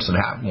vascular events that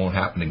happen won't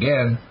happen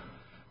again.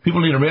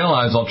 People need to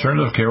realize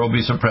alternative care will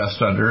be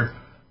suppressed under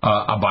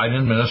a Biden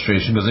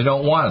administration because they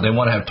don't want it. They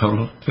want to have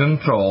total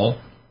control.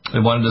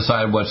 They want to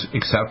decide what's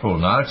acceptable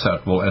and not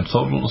acceptable, and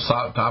total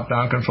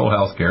top-down control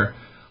health care,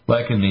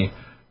 like in the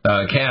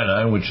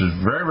Canada, which is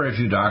very, very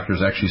few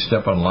doctors actually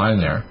step on the line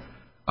there.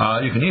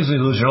 You can easily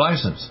lose your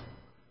license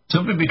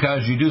simply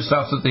because you do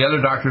stuff that the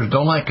other doctors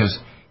don't like. Because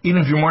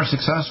even if you're more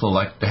successful,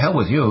 like, to hell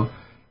with you,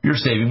 you're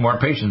saving more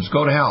patients.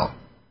 Go to hell.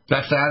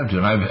 That's the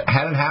attitude. And I've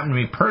had it happen to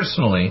me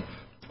personally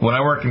when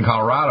I worked in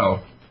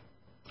Colorado,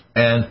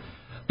 and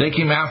they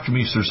came after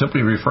me for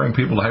simply referring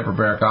people to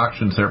hyperbaric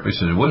oxygen therapy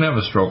so they wouldn't have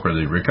a stroke or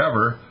they'd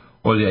recover,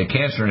 or they had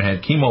cancer and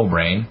had chemo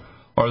brain,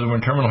 or they were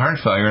in terminal heart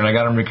failure and I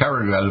got them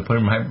recovered rather than put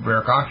them in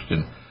hyperbaric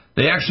oxygen.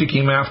 They actually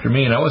came after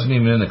me, and I wasn't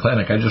even in the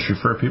clinic. I just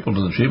refer people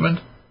to the treatment.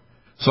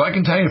 So I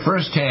can tell you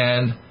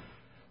firsthand,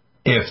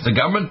 if the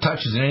government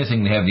touches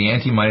anything, they have the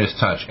anti-Midas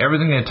touch.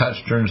 Everything they touch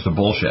turns to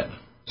bullshit.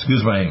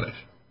 Excuse my English.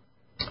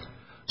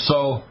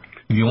 So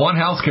if you want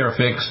healthcare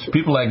fixed,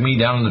 people like me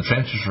down in the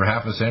trenches for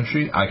half a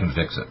century, I can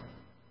fix it.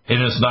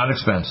 And it's not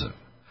expensive.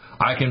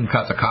 I can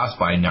cut the cost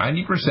by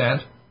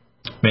 90%,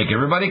 make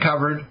everybody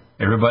covered,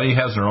 everybody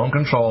has their own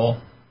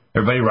control,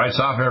 everybody writes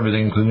off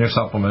everything, including their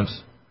supplements,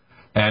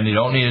 and you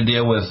don't need to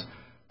deal with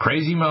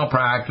crazy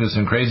malpractice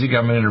and crazy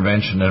government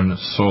intervention and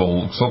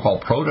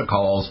so-called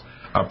protocols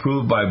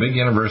approved by big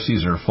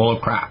universities are full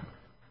of crap.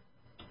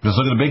 Just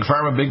look at the Big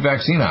Pharma, Big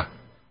Vaccina.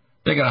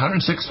 They got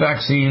 106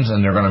 vaccines,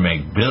 and they're going to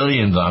make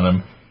billions on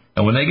them.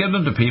 And when they give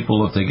them to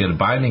people, if they get a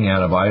binding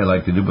antibody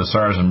like they did with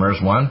SARS and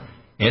MERS-1,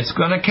 it's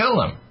going to kill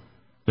them.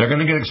 They're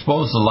going to get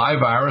exposed to the live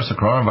virus, the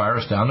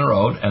coronavirus, down the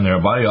road, and their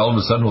body all of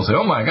a sudden will say,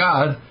 oh, my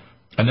God,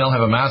 and they'll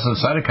have a massive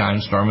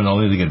cytokine storm, and they'll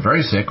either get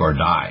very sick or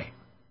die.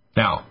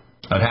 Now,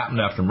 that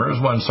happened after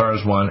MERS-1,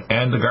 SARS-1,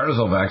 and the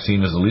Gardasil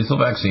vaccine is a lethal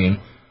vaccine,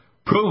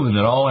 proven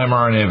that all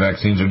mRNA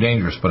vaccines are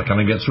dangerous. But can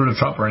I get through to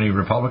Trump or any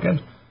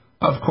Republican?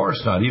 Of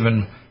course not.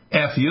 Even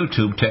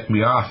YouTube took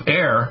me off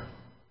air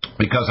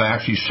because I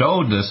actually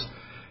showed this.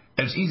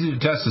 It's easy to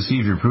test to see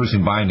if you're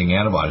producing binding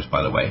antibodies,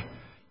 by the way.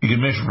 You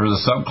can measure for the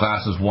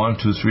subclasses 1,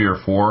 2, 3, or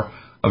 4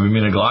 of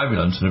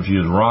immunoglobulins, and if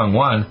you do the wrong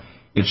one,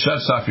 it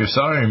shuts off your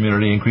cellular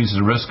immunity and increases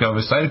the risk of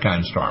a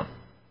cytokine storm.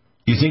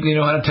 You think they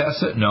know how to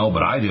test it? No,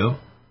 but I do,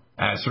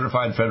 at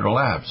certified federal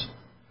labs.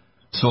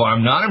 So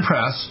I'm not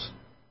impressed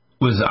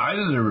with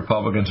either the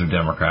Republicans or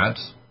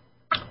Democrats.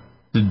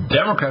 The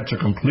Democrats are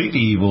completely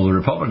evil. The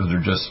Republicans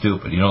are just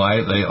stupid. You know,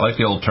 I like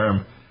the old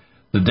term,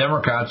 the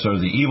Democrats are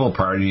the evil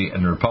party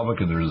and the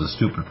Republicans are the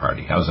stupid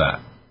party. How's that?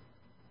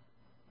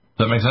 Does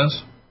that make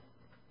sense?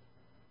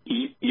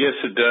 Yes,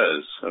 it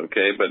does.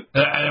 Okay, but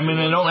I mean,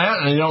 they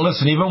don't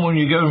listen. Even when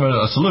you give them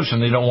a solution,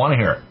 they don't want to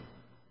hear it.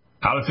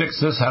 How to fix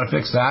this, how to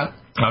fix that.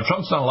 Now,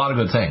 Trump's done a lot of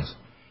good things.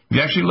 If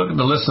you actually look at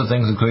the list of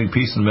things, including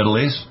peace in the Middle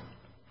East,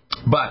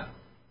 but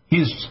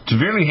he's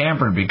severely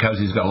hampered because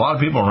he's got a lot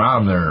of people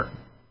around him there,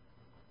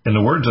 in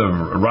the words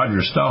of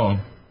Roger Stone,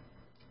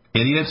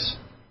 idiots,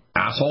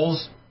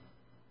 assholes,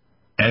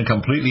 and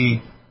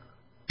completely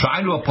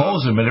trying to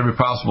oppose him at every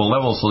possible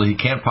level so that he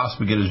can't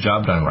possibly get his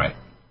job done right.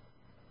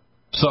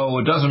 So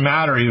it doesn't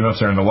matter even if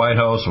they're in the White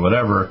House or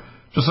whatever.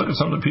 Just look at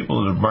some of the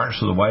people that have marched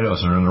to the White House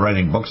and are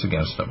writing books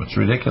against him. It's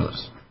ridiculous.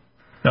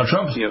 Now,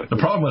 the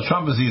problem with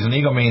Trump is he's an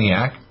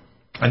egomaniac,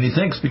 and he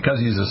thinks because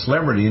he's a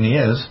celebrity, and he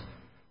is,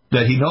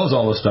 that he knows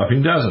all this stuff.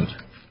 He doesn't.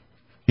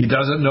 He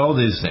doesn't know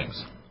these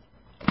things.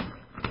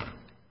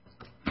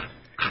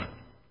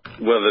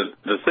 Well,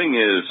 the thing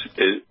is,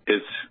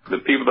 it's the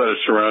people that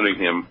are surrounding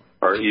him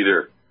are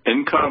either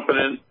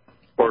incompetent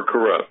or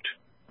corrupt.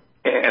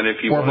 And if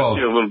you want to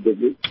see a little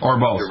bit or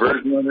both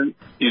diversion on it,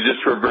 you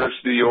just reverse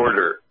the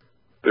order.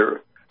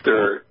 They're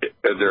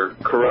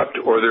corrupt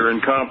or they're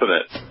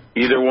incompetent.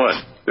 Either one.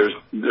 There's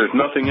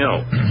nothing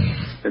else.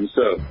 And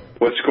so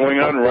what's going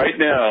on right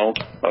now,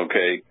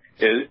 okay,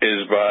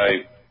 is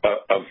by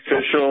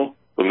official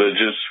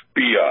religious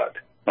fiat,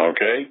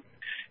 okay?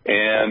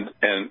 And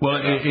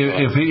well,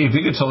 if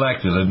he gets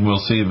elected, and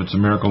we'll see if it's a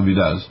miracle if he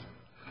does,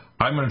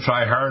 I'm going to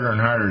try harder and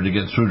harder to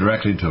get through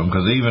directly to him,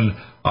 because they even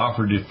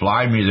offered to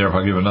fly me there if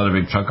I give another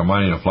big chunk of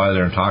money to fly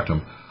there and talk to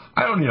him.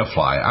 I don't need to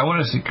fly. I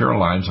want to see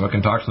Caroline so I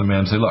can talk to the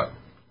man and say, look,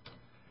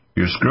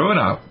 you're screwing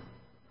up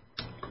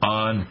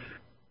on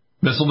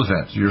missile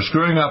defense. You're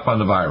screwing up on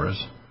the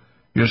virus.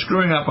 You're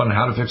screwing up on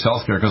how to fix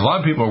health care, because a lot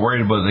of people are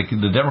worried about it.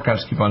 The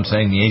Democrats keep on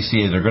saying the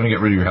ACA, they're going to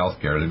get rid of your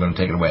health care. They're going to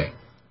take it away.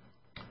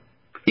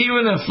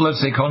 Even if,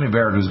 let's say, Coney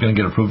Barrett, who's going to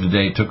get approved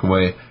today, took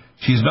away,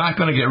 she's not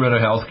going to get rid of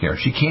health care.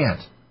 She can't.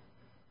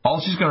 All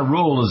she's going to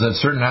rule is that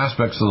certain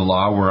aspects of the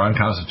law were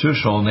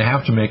unconstitutional, and they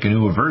have to make a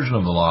new version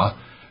of the law,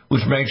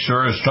 which makes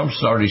sure, as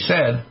Trump's already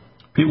said,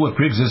 people with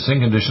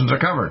pre-existing conditions are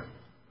covered.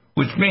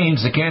 Which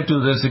means they can't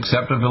do this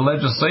except under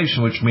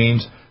legislation, which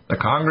means the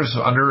Congress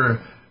under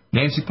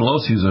Nancy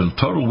Pelosi is a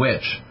total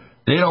witch.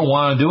 They don't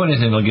want to do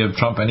anything that'll give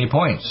Trump any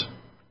points.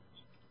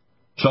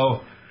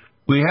 So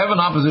we have an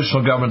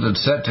oppositional government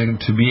that's set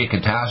to be a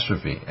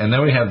catastrophe. And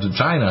then we have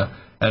China,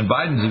 and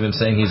Biden's even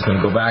saying he's going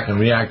to go back and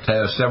react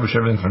to establish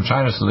everything from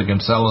China so they can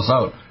sell us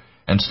out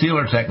and steal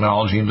our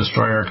technology and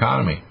destroy our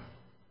economy.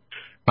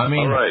 I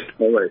mean... All right.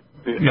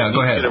 Yeah, go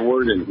ahead. Get a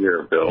word in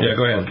here, Bill. Yeah,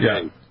 go ahead. Okay.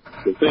 Yeah.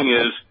 The thing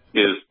is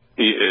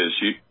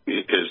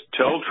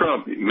tell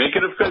Trump, make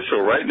it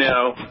official right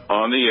now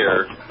on the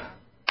air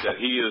that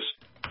he is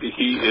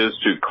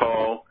to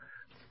call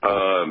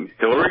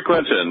Hillary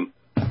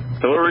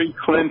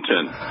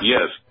Clinton,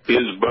 yes,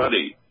 his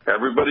buddy.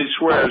 Everybody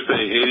swears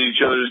they hate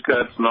each other's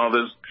guts and all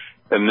this,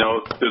 and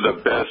no, they're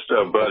the best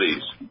of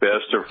buddies,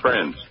 best of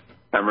friends.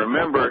 And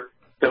remember,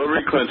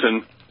 Hillary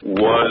Clinton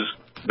was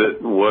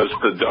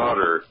the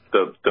daughter,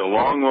 the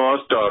long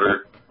lost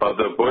daughter of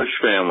the Bush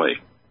family.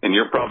 And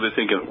you're probably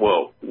thinking,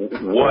 well,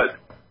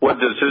 what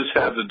does this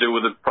have to do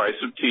with the price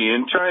of tea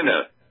in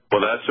China? Well,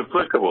 that's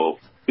applicable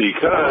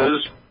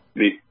because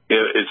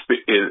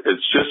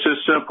it's just as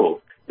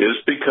simple.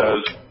 It's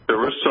because there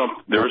was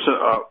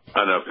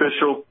an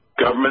official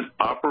government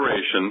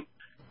operation,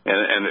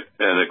 and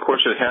of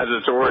course it has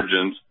its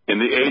origins in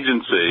the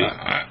agency.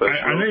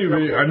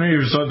 I know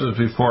you've said this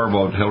before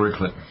about Hillary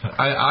Clinton.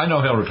 I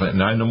know Hillary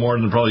Clinton. I know more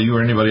than probably you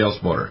or anybody else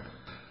about her.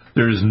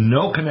 There is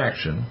no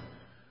connection,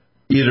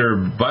 either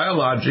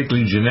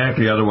biologically,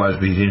 genetically, otherwise,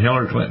 between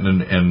Hillary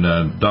Clinton and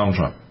Donald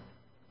Trump.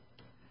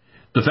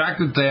 The fact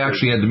that they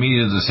actually had the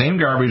media the same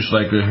garbage,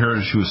 like her,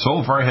 she was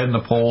so far ahead in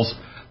the polls,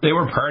 they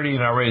were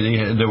partying already.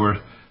 They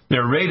were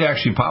ready to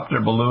actually pop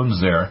their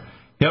balloons there.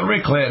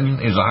 Hillary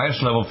Clinton is the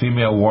highest level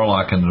female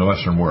warlock in the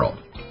Western world.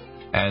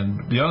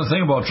 And the other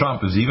thing about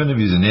Trump is even if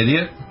he's an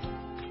idiot,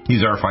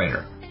 he's our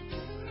fighter.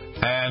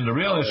 And the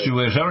real issue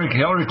is Hillary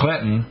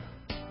Clinton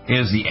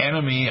is the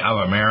enemy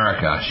of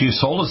America. She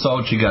sold us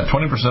out. She got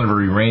 20% of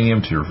her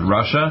uranium to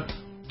Russia.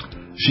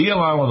 She,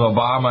 along with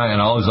Obama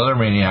and all these other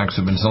maniacs,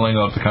 have been selling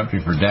out the country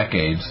for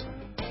decades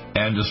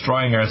and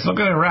destroying us. Look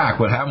at Iraq.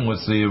 What happened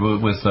with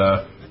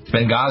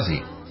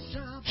Benghazi?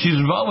 She's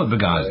involved with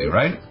Benghazi,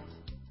 right?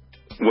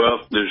 Well,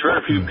 there's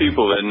very few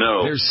people that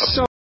know.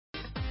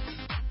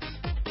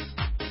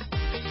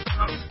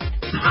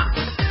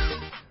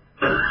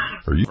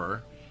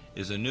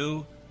 Is a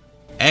new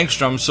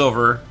angstrom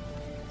silver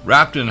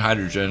wrapped in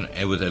hydrogen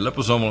and with a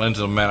liposomal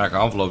enzymatic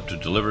envelope to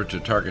deliver to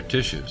target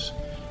tissues.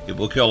 It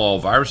will kill all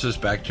viruses,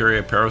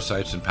 bacteria,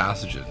 parasites, and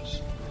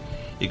pathogens.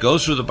 It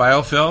goes through the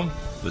biofilm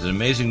with an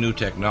amazing new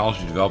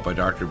technology developed by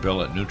Dr.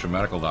 Bill at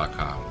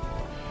NutriMedical.com.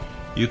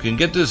 You can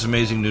get this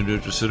amazing new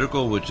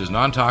nutraceutical, which is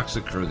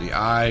non-toxic for the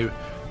eye,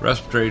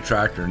 respiratory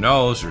tract, or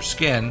nose, or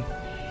skin,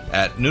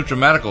 at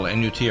NutriMedical,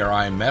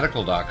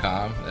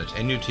 NutriMedical.com. That's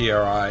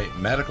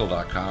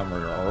NutriMedical.com,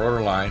 or our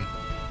order line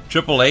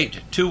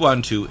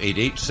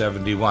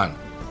 888-212-8871.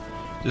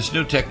 This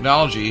new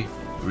technology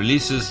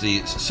releases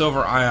the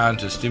silver ion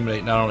to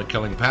stimulate not only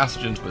killing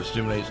pathogens, but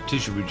stimulates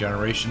tissue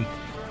regeneration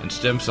and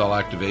stem cell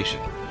activation.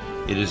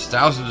 It is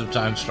thousands of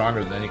times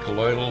stronger than any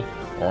colloidal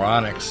or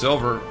onyx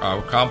silver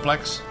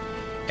complex,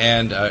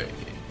 and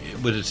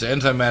with its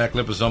enzymatic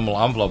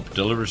liposomal envelope,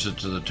 delivers it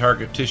to the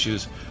target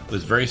tissues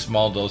with very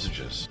small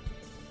dosages.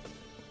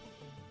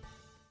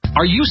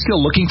 Are you still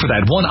looking for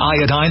that one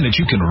iodine that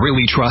you can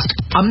really trust?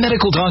 A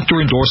medical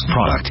doctor-endorsed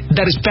product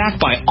that is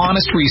backed by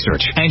honest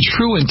research and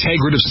true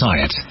integrative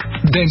science?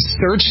 Then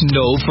search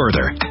no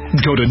further.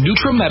 Go to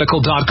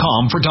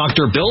NutriMedical.com for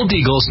Dr. Bill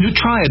Deagle's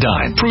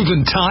Nutriodine,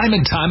 proven time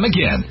and time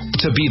again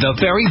to be the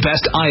very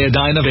best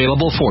iodine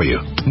available for you.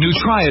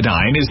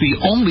 Nutriodine is the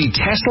only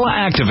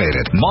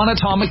Tesla-activated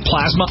monatomic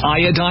plasma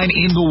iodine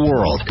in the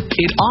world.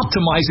 It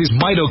optimizes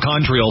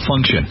mitochondrial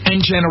function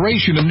and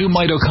generation of new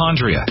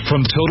mitochondria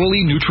from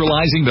totally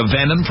neutralizing the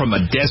venom from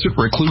a desert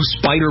recluse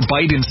spider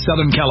bite in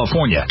Southern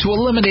California to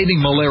eliminating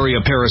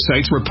malaria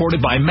parasites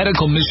reported by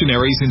medical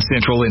missionaries in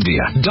Central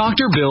India.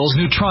 Dr. Bill's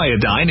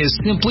Nutriodine is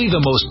simply the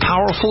most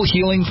powerful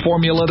healing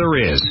formula there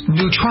is.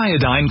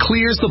 Nutriodine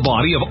clears the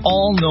body of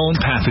all known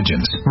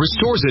pathogens,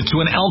 restores it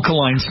to an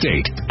alkaline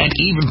state, and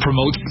even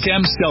promotes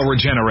stem cell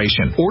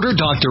regeneration. Order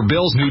Dr.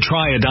 Bill's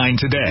Nutriodine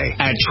today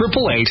at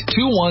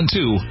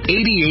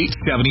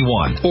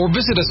 888-212-8871 or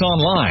visit us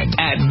online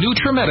at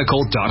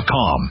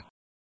NutriMedical.com.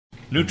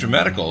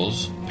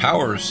 NutriMedical's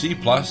Power C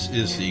Plus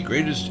is the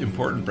greatest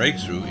important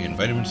breakthrough in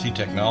vitamin C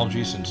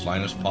technology since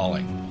Linus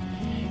Pauling.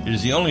 It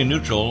is the only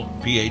neutral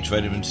pH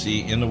vitamin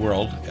C in the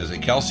world as a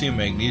calcium,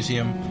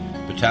 magnesium,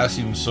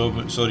 potassium,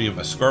 sodium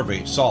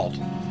ascorbate salt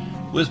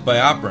with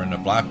BioPerine, a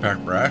black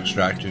pepper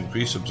extract, to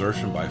increase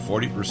absorption by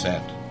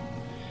 40%.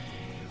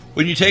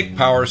 When you take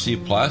Power C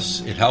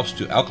Plus, it helps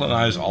to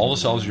alkalinize all the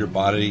cells of your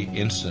body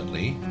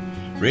instantly,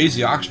 raise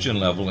the oxygen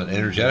level and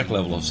energetic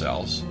level of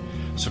cells,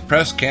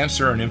 suppress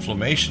cancer and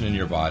inflammation in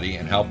your body,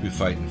 and help you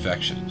fight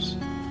infections.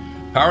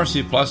 Power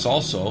C Plus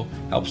also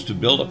helps to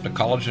build up the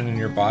collagen in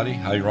your body,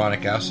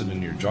 hyaluronic acid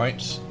in your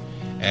joints,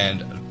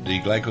 and the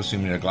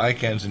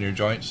glycosaminoglycans in your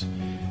joints,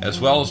 as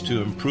well as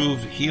to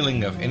improve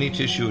healing of any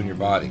tissue in your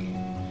body.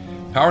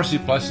 Power C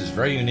Plus is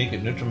very unique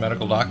at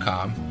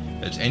NutriMedical.com.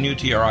 It's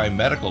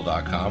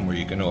NutriMedical.com where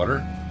you can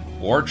order,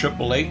 or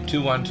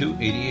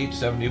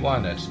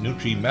 888-212-8871. That's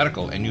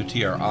NutriMedical,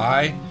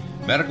 NUTRI,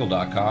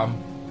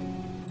 medical.com.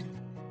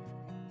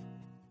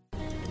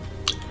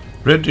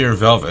 Red Deer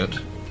Velvet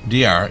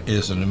DR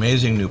is an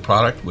amazing new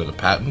product with a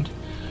patent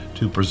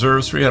to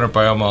preserve 300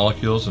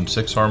 biomolecules and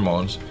 6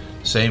 hormones,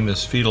 same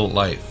as fetal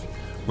life,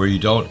 where you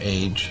don't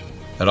age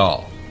at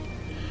all.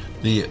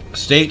 The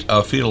state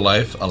of fetal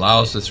life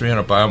allows the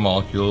 300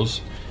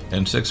 biomolecules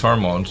and 6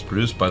 hormones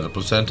produced by the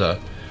placenta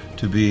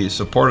to be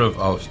supportive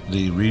of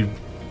the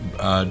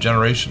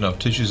regeneration of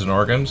tissues and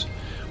organs,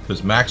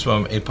 with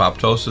maximum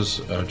apoptosis,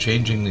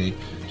 changing the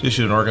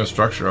tissue and organ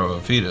structure of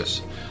a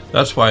fetus.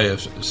 That's why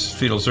if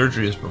fetal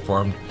surgery is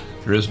performed,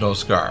 there is no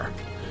scar.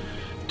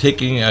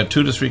 Taking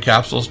 2 to 3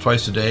 capsules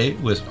twice a day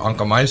with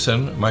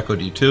oncomycin,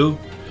 myco-D2,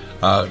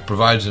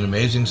 provides an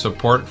amazing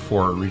support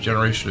for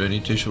regeneration of any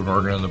tissue and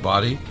organ in the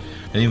body,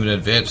 and even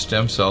advanced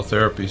stem cell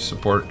therapy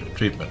support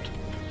treatment.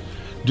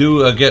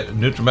 Do get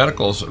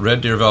NutriMedical's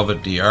Red Deer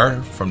Velvet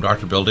DR from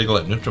Dr. Bill Deagle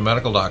at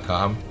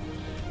NutriMedical.com,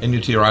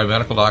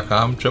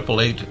 NutriMedical.com,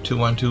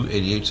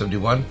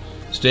 888-212-8871.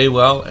 Stay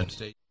well and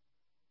stay...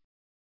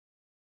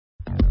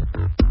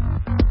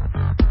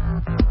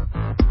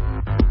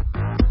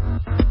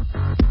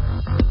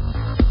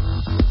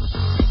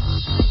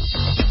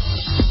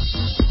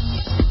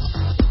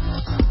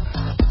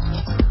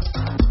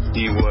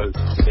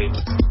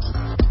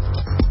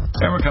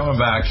 And we're coming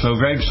back. So,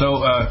 Greg,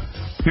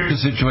 here's the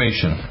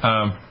situation.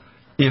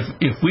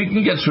 If we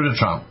can get through to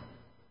Trump,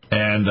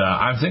 and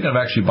I'm thinking of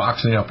actually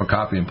boxing up a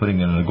copy and putting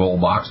it in a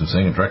gold box and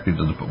sending it directly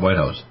to the White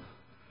House.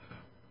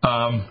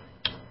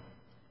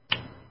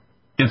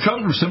 If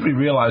Trump simply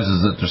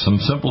realizes that there's some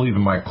simple,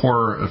 even my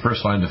core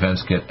first-line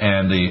defense kit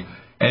and the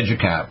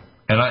EduCap,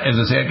 and as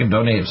I say, I can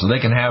donate it, so they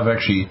can have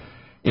actually,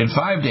 in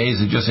 5 days,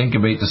 they just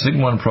incubate the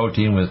sigma-1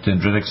 protein with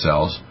dendritic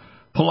cells,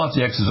 pull out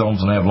the exosomes,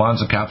 and have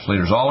Lonza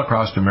encapsulators all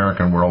across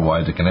America and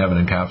worldwide that can have it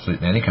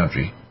encapsulated in any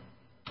country.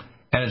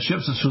 And it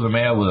ships it through the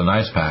mail with an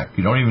ice pack.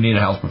 You don't even need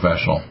a health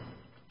professional.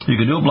 You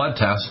can do a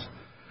blood test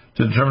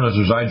to determine if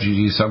there's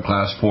IgG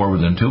subclass 4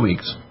 within 2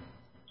 weeks.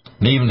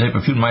 They even take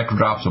a few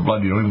microdrops of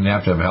blood. You don't even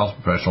have to have a health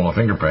professional, a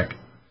finger prick.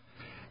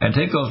 And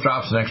take those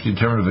drops and actually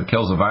determine if it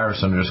kills a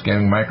virus under a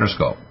scanning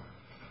microscope.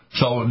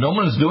 So no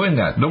one is doing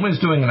that. Nobody's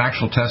doing an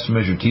actual test to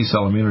measure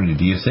T-cell immunity.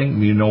 Do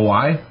you know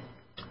why?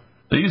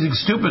 They're using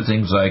stupid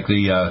things like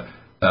the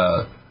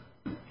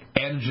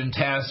antigen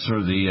tests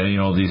or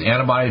these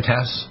antibody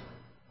tests.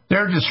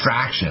 They're a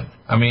distraction.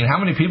 I mean, how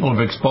many people have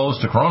been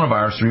exposed to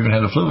coronavirus or even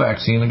had a flu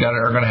vaccine and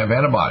are going to have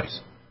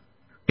antibodies?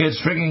 It's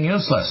freaking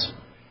useless.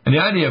 And the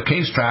idea of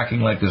case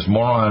tracking, like this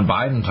moron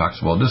Biden talks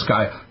about, this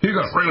guy, he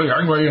got really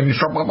angry and he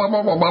started blah, blah,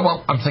 blah, blah, blah,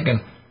 blah. I'm thinking,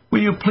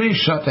 will you please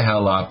shut the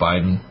hell up,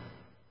 Biden?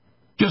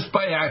 Just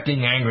by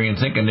acting angry and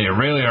thinking they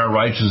really are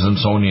righteous and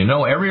so on,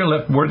 every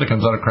word that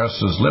comes out of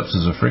Cress's lips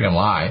is a friggin'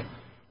 lie.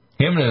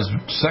 Him and his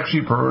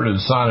sexually perverted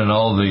son and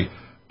all the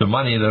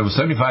money, there was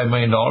 $75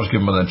 million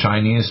given by the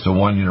Chinese to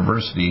one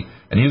university,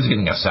 and he was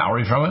getting a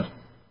salary from it.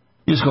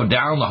 You just go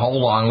down the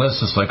whole long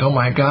list. It's like, oh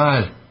my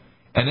God.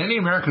 And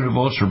any American who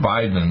votes for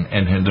Biden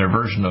and their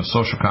version of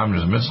social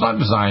communism, it's not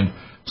designed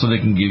so they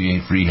can give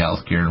you free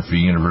health care and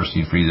free university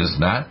and free this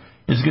and that.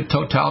 It's to get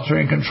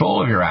totalitarian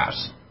control of your ass.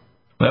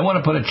 They want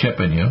to put a chip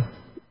in you.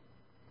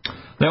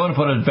 They want to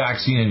put a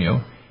vaccine in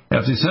you. And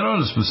if they send out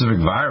a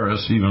specific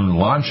virus, even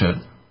launch it,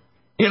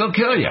 it'll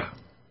kill you.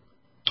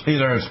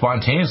 Either it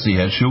spontaneously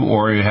hits you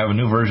or you have a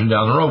new version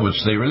down the road, which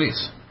they release.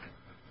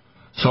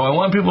 So I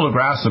want people to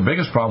grasp the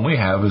biggest problem we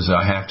have is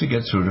I have to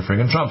get through to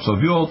friggin' Trump. So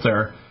if you out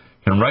there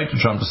can write to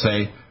Trump to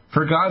say,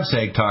 for God's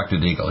sake, talk to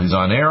Deagle. He's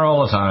on air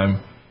all the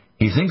time.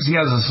 He thinks he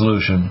has a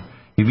solution.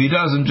 If he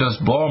doesn't,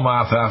 just blow him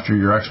off after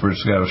your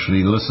experts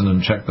actually listen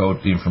and check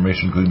out the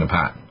information, including the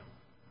patent.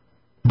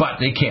 But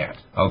they can't,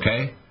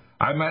 okay?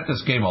 I've been at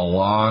this game a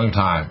long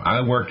time.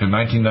 I worked in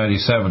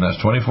 1997,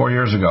 that's 24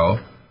 years ago,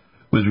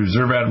 with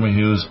Reserve Admiral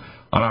Hughes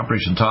on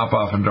Operation Top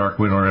Off and Dark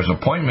Winter as a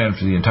point man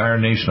for the entire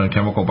nation on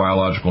chemical,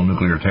 biological,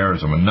 nuclear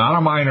terrorism. And not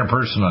a minor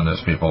person on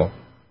this, people.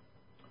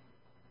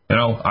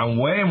 I'm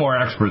way more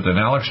expert than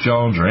Alex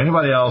Jones or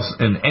anybody else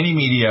in any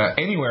media,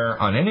 anywhere,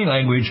 on any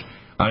language,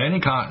 on any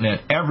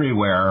continent,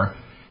 everywhere,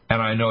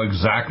 and I know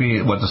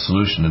exactly what the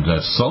solution is.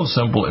 It's so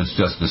simple, it's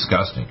just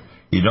disgusting.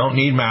 You don't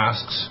need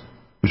masks,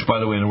 which, by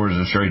the way, in the words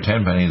of Sherry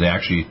Tenpenny, they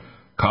actually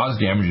cause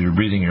damage. You're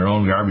breathing your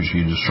own garbage,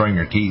 you're destroying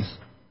your teeth.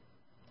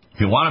 If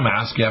you want a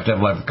mask, you have to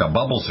have like a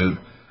bubble suit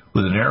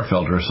with an air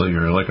filter, so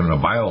you're like in a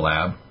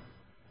biolab.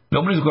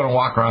 Nobody's going to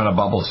walk around in a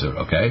bubble suit,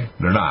 okay?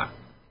 They're not.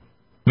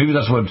 Maybe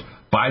that's what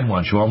Biden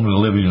wants. You want him to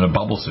live in a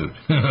bubble suit.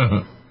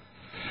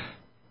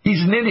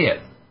 He's an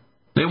idiot.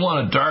 They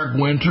want a dark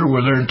winter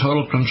where they're in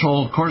total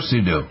control. Of course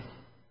they do.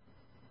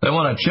 They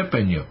want a chip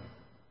in you.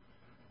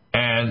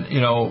 And,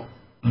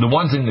 the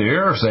one thing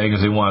they're saying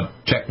is they want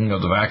checking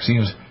of the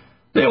vaccines.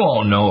 They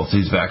won't know if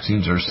these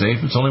vaccines are safe.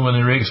 It's only when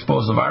they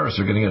re-expose the virus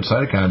they're going to get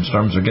cytokine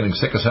storms. They're getting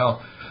sick as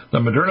hell. The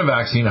Moderna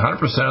vaccine,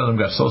 100% of them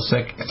got so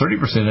sick,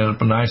 30% ended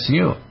up in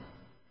ICU.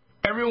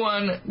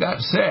 Everyone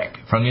got sick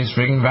from these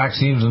freaking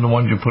vaccines and the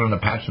ones you put on the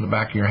patch in the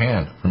back of your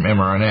hand from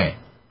mRNA.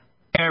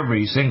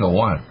 Every single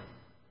one.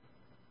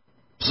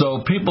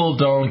 So people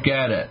don't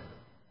get it.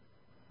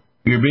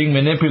 You're being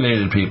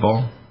manipulated,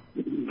 people.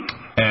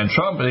 And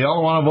Trump, they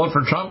all want to vote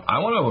for Trump. I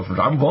want to vote for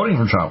Trump. I'm voting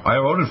for Trump. I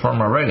voted for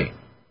him already.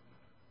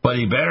 But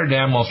he better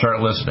damn well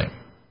start listening.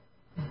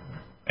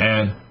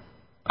 And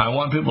I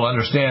want people to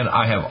understand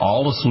I have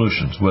all the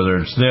solutions, whether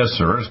it's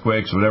this or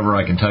earthquakes, whatever.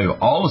 I can tell you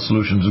all the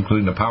solutions,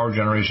 including the power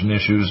generation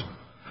issues.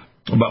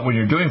 But when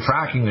you're doing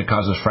fracking that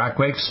causes frack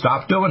quakes,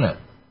 stop doing it.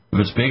 If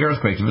it's big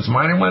earthquakes, if it's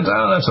minor ones,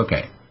 that's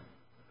okay.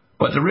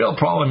 But the real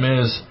problem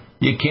is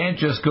you can't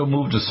just go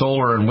move to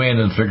solar and wind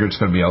and figure it's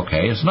going to be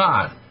okay. It's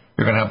not.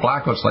 You're going to have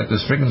blackouts like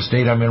this friggin'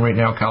 state I'm in right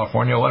now,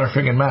 California. What a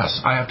friggin'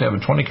 mess. I have to have a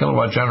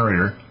 20-kilowatt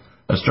generator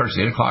that starts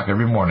at 8 o'clock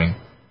every morning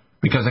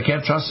because I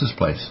can't trust this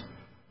place.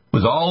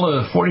 With all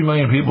the 40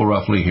 million people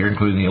roughly here,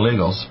 including the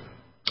illegals,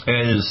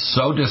 it is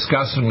so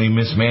disgustingly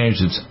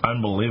mismanaged, it's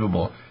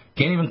unbelievable.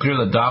 Can't even clear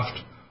the duct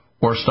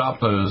or stop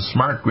the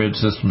smart grid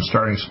system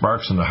starting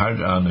sparks on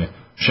the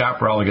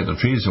chaparral to get the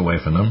trees away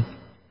from them.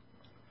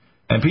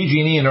 And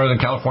PG&E in Northern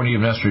California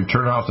even has to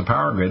turn off the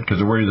power grid because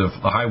they're worried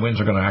the high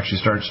winds are going to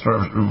actually start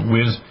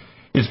winds.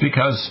 It's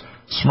because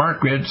smart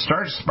grid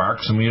starts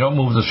sparks, and when you don't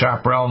move the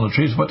chaparral and the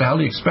trees, what the hell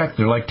do you expect?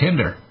 They're like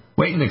tinder,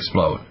 waiting to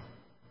explode.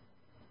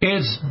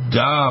 It's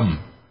dumb.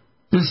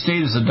 This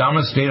state is the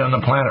dumbest state on the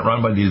planet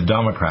run by these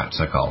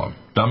Democrats, I call them.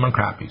 Dumb and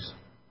crappies.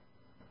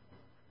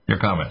 Your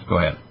comment. Go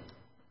ahead.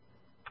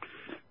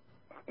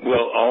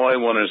 Well, all I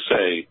want to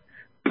say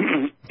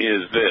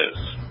is this,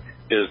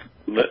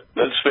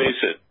 let's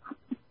face it,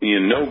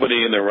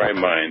 nobody in their right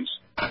minds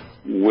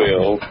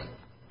will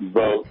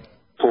vote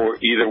for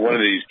either one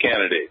of these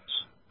candidates.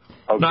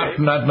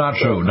 Okay? Not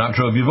true. Not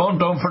true. If you vote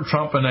for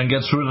Trump and then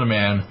get through to the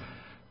man,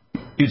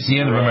 it's the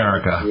end of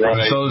America.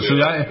 Right. So if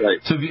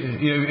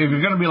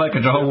you're going to be like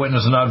a Jehovah's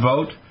Witness and not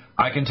vote,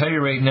 I can tell you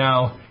right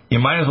now, you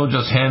might as well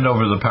just hand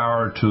over the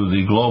power to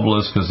the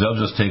globalists because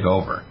they'll just take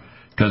over.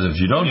 Because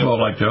if you don't vote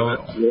like Joe...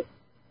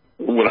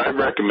 What I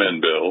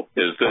recommend, Bill,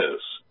 is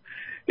this,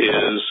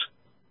 is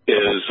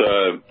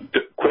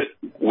quit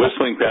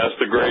whistling past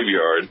the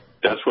graveyard.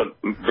 That's what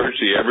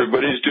virtually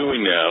everybody's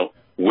doing now,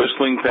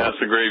 whistling past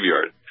the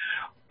graveyard.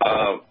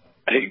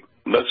 Hey,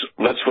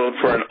 let's vote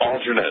for an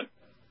alternate.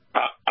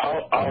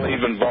 I'll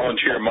even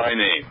volunteer my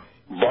name.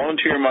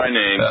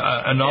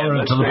 An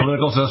alternate to the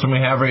political system we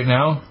have right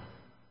now?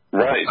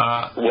 Right.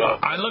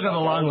 I look at the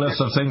long list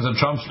of things that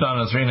Trump's done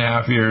in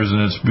 3.5 years,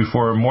 and it's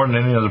before more than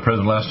any other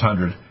president in the last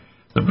 100.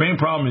 The main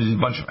problem is a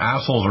bunch of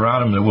assholes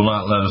around him that will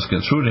not let us get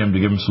through to him to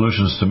give him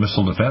solutions to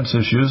missile defense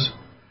issues.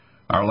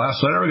 Our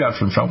last letter we got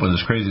from Trump with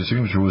his crazy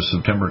signature was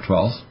September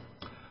 12th.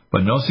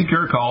 But no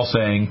secure call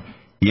saying,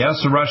 yes,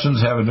 the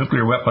Russians have a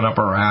nuclear weapon up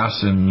our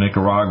ass in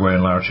Nicaragua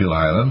and Laurel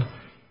Island,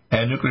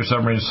 and nuclear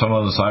submarines some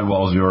on the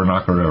sidewalls of the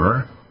Orinoco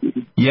River.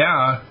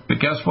 Yeah,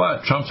 but guess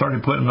what? Trump's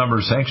already put a number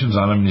of sanctions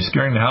on him, and he's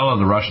scaring the hell out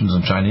of the Russians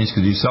and Chinese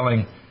because he's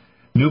selling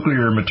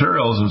nuclear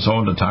materials and so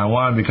on to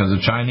Taiwan because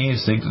the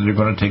Chinese think that they're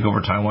going to take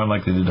over Taiwan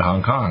like they did to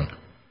Hong Kong.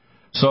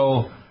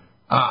 So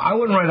I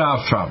wouldn't write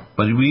off Trump,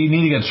 but we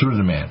need to get through to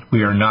the man.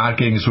 We are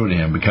not getting through to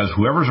him because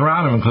whoever's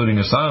around him, including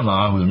his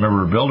son-in-law, who's a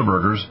member of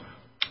Bilderbergers,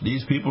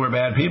 these people are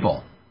bad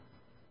people.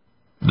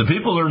 The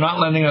people that are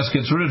not letting us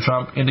get through to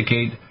Trump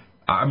indicate,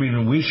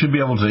 we should be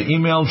able to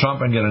email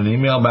Trump and get an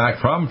email back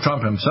from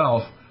Trump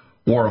himself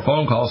or a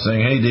phone call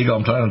saying, hey, Deagle,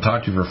 I'm trying to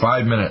talk to you for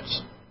 5 minutes.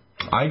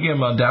 I give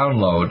him a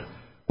download,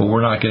 but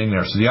we're not getting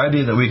there. So the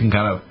idea that we can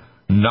kind of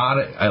not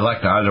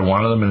elect either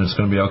one of them and it's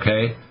going to be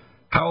okay,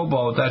 how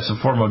about that's a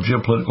form of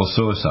geopolitical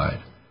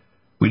suicide?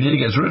 We need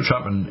to get through to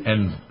Trump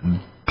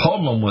and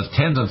pummel him with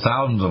tens of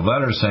thousands of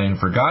letters saying,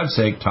 for God's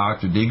sake,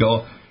 talk to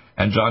Deagle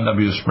and John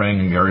W. Spring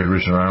and Gary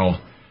Richard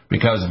Arnold,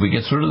 because if we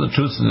get through to the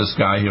truth of this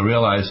guy, he'll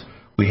realize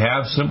we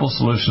have simple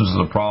solutions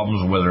to the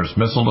problems, whether it's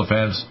missile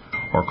defense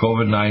or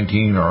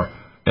COVID-19 or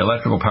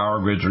electrical power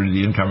grids or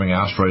the incoming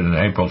asteroid in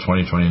April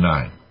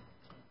 2029.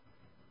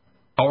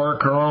 Or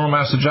coronal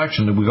mass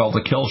ejection that we call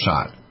the kill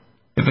shot.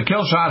 If the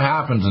kill shot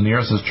happens and the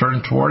Earth is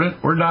turned toward it,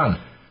 we're done.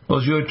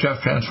 Those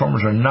UHF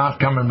transformers are not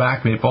coming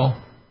back, people.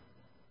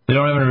 They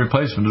don't have any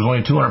replacement. There's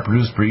only 200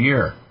 produced per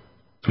year.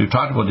 So we've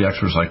talked about the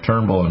experts like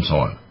Turnbull and so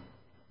on.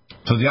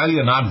 So the idea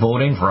of not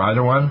voting for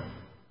either one,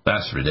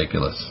 that's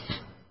ridiculous.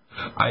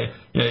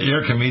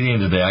 You're a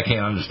comedian today. I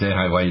can't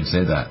understand why you'd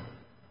say that.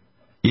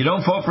 You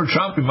don't vote for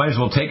Trump, you might as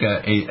well take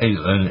a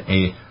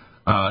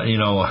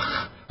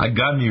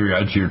gun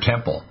to your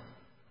temple.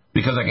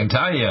 Because I can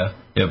tell you,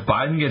 if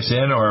Biden gets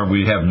in or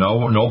we have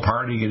no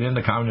party get in,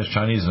 the communist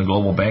Chinese and the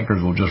global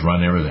bankers will just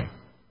run everything.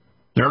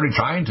 They're already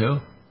trying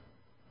to.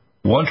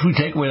 Once we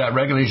take away that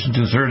Regulation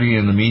 230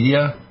 in the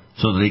media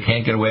so that they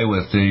can't get away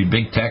with the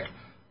big tech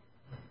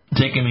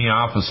taking me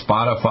off of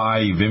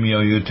Spotify,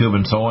 Vimeo, YouTube,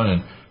 and so on,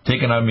 and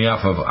taking me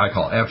off of, I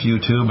call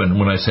F-YouTube, and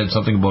when I said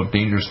something about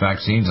dangerous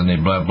vaccines, and they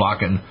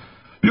block it, and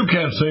you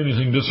can't say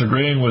anything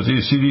disagreeing with the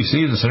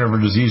CDC, the Center for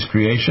Disease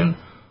Creation,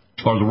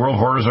 or the World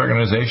Health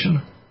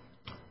Organization.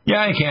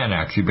 Yeah, I can,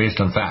 actually, based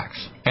on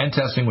facts and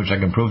testing, which I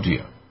can prove to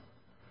you.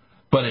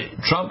 But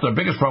Trump, the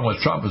biggest problem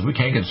with Trump is we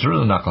can't get through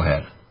the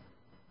knucklehead.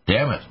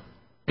 Damn it.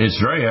 It's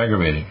very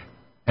aggravating.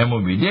 And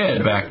when we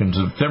did, back in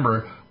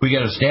September, we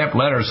get a stamped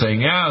letter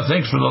saying, yeah,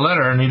 thanks for the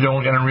letter, and you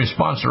don't get a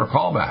response or a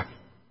callback.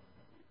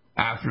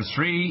 After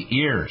 3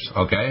 years,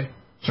 okay?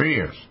 3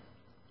 years.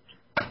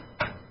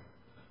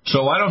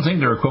 So I don't think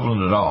they're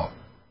equivalent at all.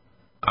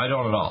 I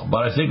don't at all.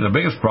 But I think the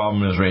biggest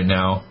problem is right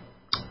now,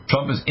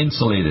 Trump is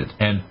insulated.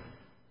 And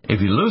if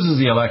he loses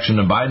the election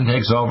and Biden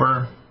takes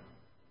over,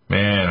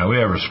 man, are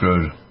we ever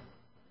screwed?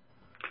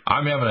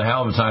 I'm having a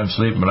hell of a time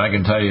sleeping, but I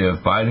can tell you,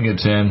 if Biden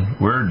gets in,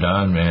 we're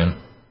done, man.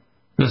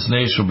 This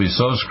nation will be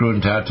so screwed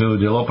and tattooed.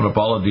 They'll open up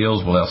all the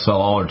deals. They'll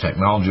sell all their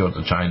technology out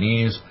to the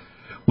Chinese.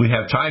 We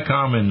have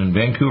Chicom in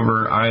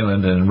Vancouver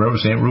Island and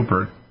St.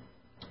 Rupert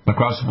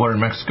across the border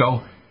in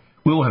Mexico.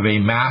 We will have a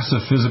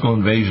massive physical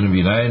invasion of the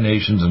United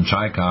Nations and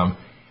Chicom,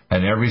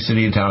 and every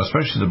city and town,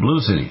 especially the blue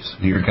cities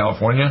here in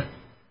California,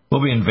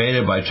 will be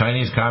invaded by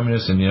Chinese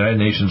communists and United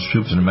Nations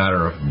troops in a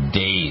matter of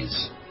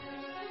days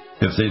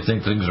if they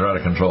think things are out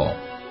of control.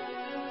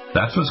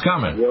 That's what's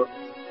coming. Yep.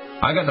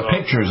 I got the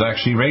pictures,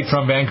 actually, right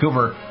from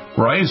Vancouver,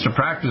 where I used to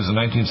practice in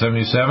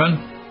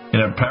 1977, in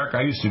a park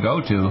I used to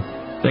go to.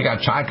 They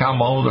got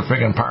Chicom all over the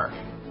friggin' park.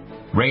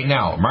 Right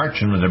now,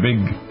 marching with their big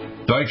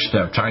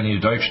Deutschstep,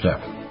 Chinese Deutschstep,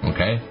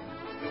 okay?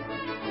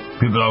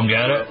 People don't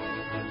get it.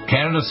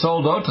 Canada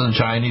sold out to the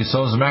Chinese,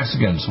 so is the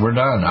Mexicans. We're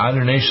done.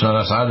 Either nation on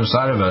us, either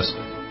side of us,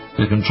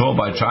 is controlled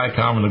by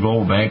Chicom and the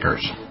global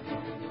bankers.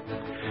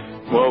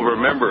 Well,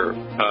 remember,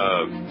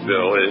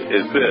 Bill,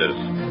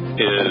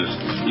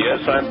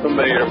 yes, I'm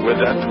familiar with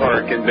that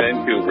park in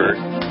Vancouver,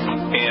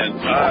 and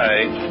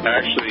I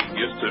actually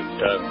used to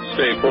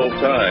stay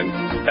full-time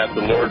at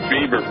the Lord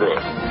Beaver Brook,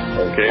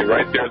 okay,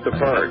 right there at the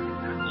park.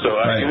 So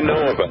I do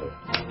know about it.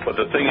 But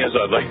the thing is,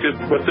 I'd like to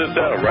put this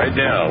out right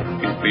now,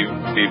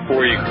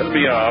 before you cut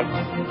me off,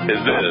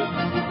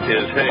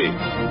 hey,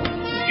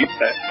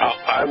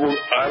 I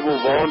will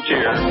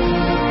volunteer.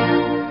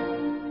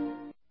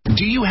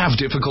 Do you have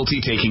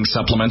difficulty taking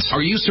supplements?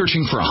 Are you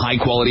searching for a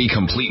high-quality,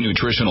 complete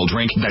nutritional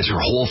drink that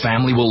your whole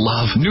family will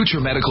love?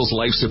 NutriMedical's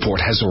Life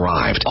Support has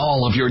arrived.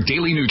 All of your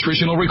daily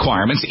nutritional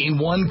requirements in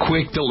one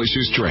quick,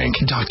 delicious drink.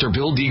 Dr.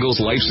 Bill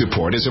Deagle's Life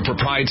Support is a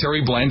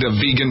proprietary blend of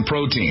vegan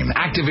protein,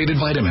 activated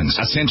vitamins,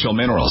 essential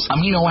minerals,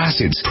 amino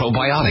acids,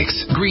 probiotics,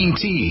 green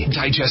tea,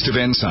 digestive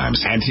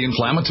enzymes,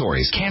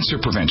 anti-inflammatories, cancer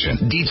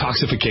prevention,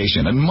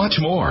 detoxification, and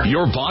much more.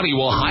 Your body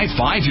will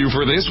high-five you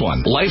for this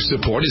one. Life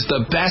Support is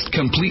the best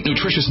complete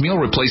nutritious meal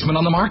replacement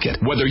on the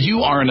market. Whether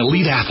you are an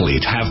elite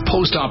athlete, have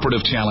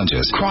post-operative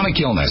challenges, chronic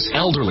illness,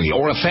 elderly,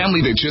 or a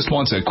family that just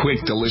wants a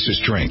quick, delicious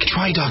drink,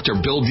 try Dr.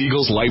 Bill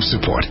Deagle's Life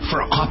Support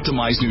for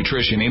optimized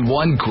nutrition in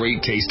one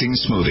great-tasting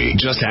smoothie.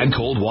 Just add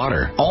cold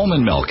water,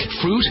 almond milk,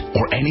 fruit,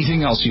 or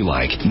anything else you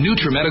like.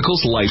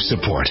 NutriMedical's Life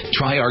Support.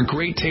 Try our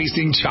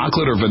great-tasting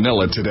chocolate or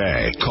vanilla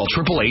today. Call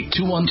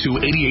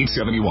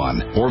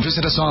 888-212-8871 or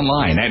visit us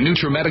online at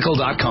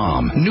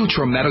NutriMedical.com.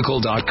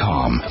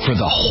 NutriMedical.com for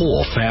the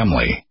whole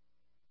family.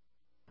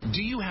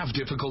 Do you have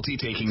difficulty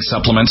taking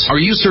supplements? Are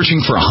you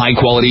searching for a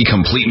high-quality,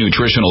 complete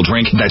nutritional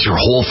drink that your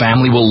whole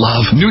family will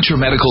love?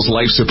 NutriMedical's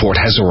Life Support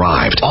has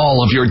arrived.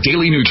 All of your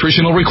daily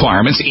nutritional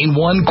requirements in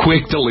one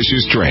quick,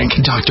 delicious drink.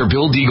 Dr.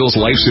 Bill Deagle's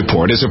Life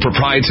Support is a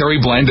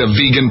proprietary blend of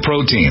vegan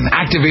protein,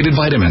 activated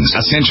vitamins,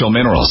 essential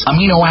minerals,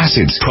 amino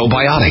acids,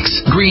 probiotics,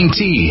 green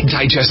tea,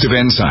 digestive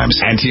enzymes,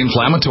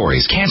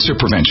 anti-inflammatories, cancer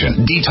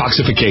prevention,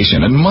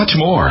 detoxification, and much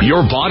more.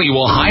 Your body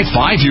will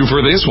high-five you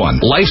for this one.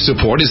 Life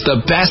Support is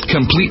the best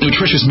complete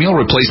nutritious meal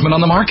replacement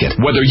on the market.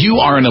 Whether you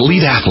are an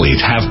elite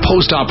athlete, have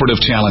post-operative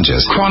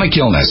challenges, chronic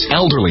illness,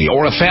 elderly,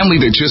 or a family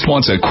that just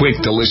wants a quick,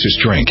 delicious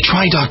drink,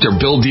 try Dr.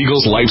 Bill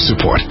Deagle's Life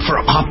Support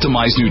for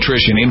optimized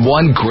nutrition in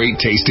one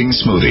great-tasting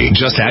smoothie.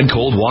 Just add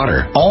cold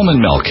water,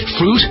 almond milk,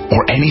 fruit,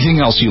 or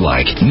anything else you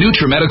like.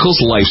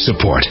 NutriMedical's Life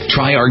Support.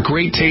 Try our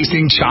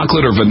great-tasting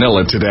chocolate or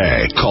vanilla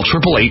today. Call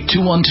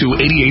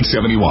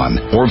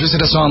 888-212-8871 or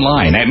visit us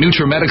online at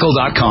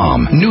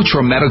NutriMedical.com.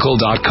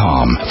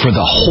 NutriMedical.com for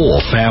the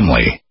whole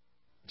family.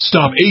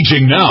 Stop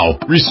aging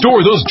now.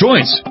 Restore those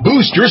joints.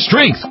 Boost your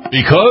strength.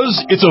 Because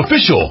it's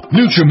official.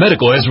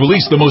 NutriMedical has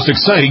released the most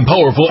exciting,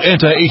 powerful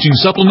anti-aging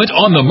supplement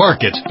on the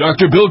market.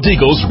 Dr. Bill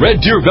Deagle's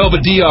Red Deer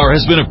Velvet DR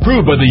has been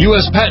approved by the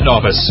U.S. Patent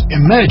Office.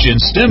 Imagine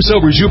stem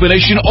cell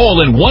rejuvenation all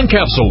in one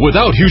capsule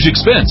without huge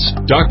expense.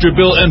 Dr.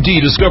 Bill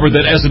MD discovered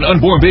that as an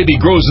unborn baby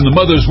grows in the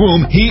mother's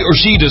womb, he or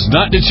she does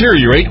not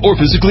deteriorate or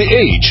physically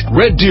age.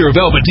 Red Deer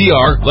Velvet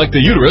DR, like the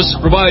uterus,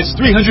 provides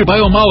 300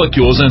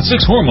 biomolecules and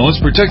 6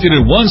 hormones protected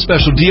in one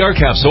special DR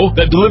capsule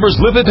that delivers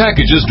lipid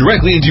packages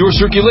directly into your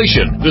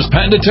circulation. This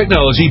patented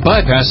technology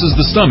bypasses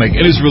the stomach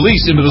and is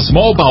released into the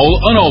small bowel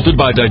unaltered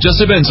by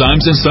digestive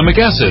enzymes and stomach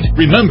acid.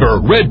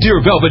 Remember, Red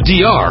Deer Velvet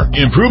DR.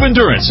 Improve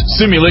endurance,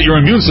 stimulate your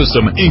immune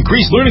system,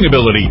 increase learning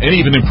ability, and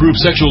even improve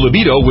sexual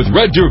libido with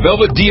Red Deer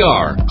Velvet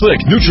DR.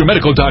 Click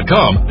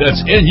NutriMedical.com,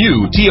 that's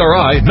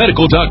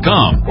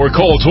NutriMedical.com, or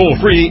call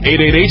toll-free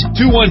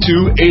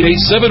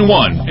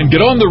 888-212-8871 and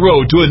get on the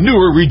road to a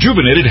newer,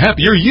 rejuvenated,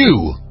 happier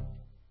you.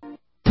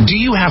 Do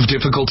you have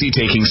difficulty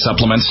taking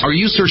supplements? Are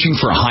you searching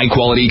for a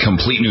high-quality,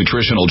 complete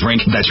nutritional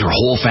drink that your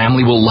whole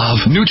family will love?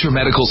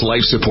 NutriMedical's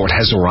Life Support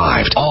has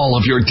arrived. All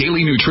of your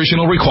daily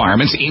nutritional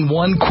requirements in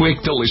one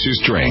quick, delicious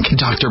drink.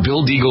 Dr.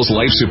 Bill Deagle's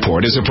Life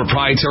Support is a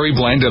proprietary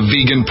blend of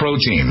vegan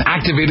protein,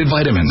 activated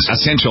vitamins,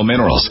 essential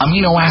minerals,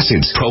 amino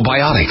acids,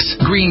 probiotics,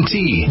 green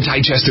tea,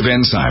 digestive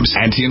enzymes,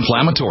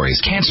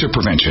 anti-inflammatories, cancer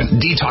prevention,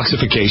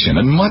 detoxification,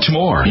 and much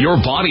more. Your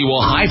body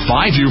will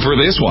high-five you for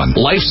this one.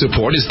 Life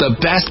Support is the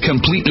best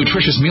complete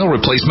nutritious meal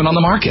replacement on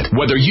the market.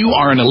 Whether you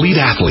are an elite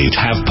athlete,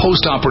 have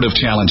post-operative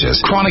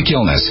challenges, chronic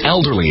illness,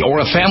 elderly, or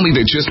a family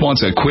that just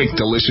wants a quick,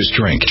 delicious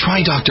drink,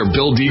 try Dr.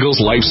 Bill Deagle's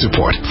Life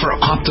Support for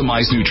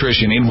optimized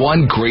nutrition in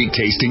one great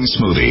tasting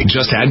smoothie.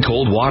 Just add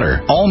cold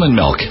water, almond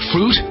milk,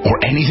 fruit, or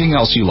anything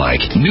else you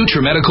like.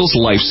 NutriMedical's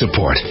Life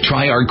Support.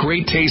 Try our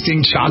great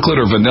tasting chocolate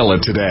or vanilla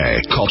today.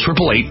 Call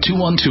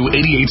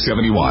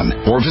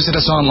 888-212-8871 or visit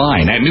us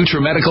online at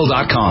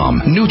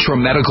NutriMedical.com.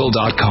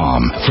 NutriMedical.com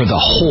for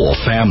the whole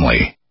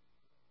family.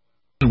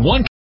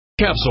 One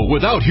capsule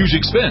without huge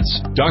expense.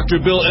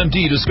 Dr. Bill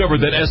MD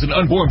discovered that as an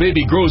unborn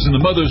baby grows in the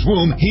mother's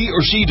womb, he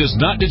or she does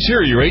not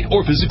deteriorate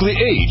or physically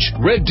age.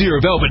 Red Deer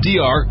Velvet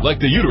DR,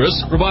 like the uterus,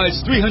 provides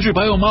 300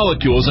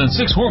 biomolecules and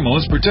 6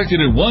 hormones protected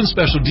in one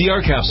special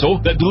DR capsule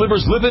that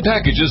delivers lipid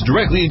packages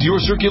directly into your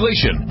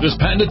circulation. This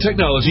patented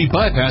technology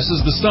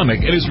bypasses the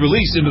stomach and is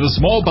released into the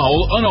small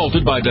bowel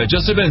unaltered by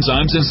digestive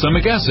enzymes and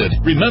stomach acid.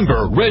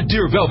 Remember, Red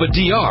Deer Velvet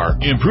DR.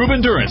 Improve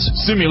endurance,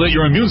 stimulate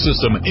your immune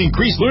system,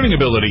 increase learning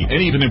ability, and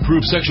even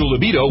improve sexual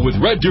libido with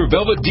Red Deer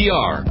Velvet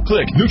DR.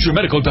 Click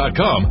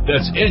NutriMedical.com,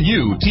 that's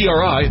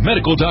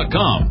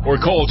NutriMedical.com, or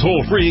call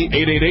toll-free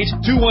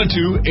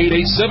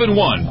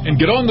 888-212-8871 and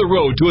get on the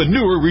road to a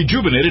newer,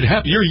 rejuvenated,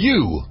 happier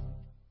you.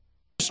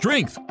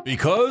 Strength,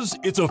 because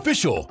it's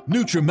official.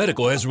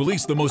 NutriMedical has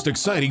released the most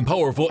exciting,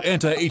 powerful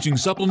anti-aging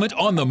supplement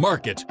on the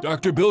market.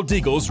 Dr. Bill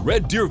Deagle's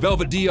Red Deer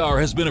Velvet DR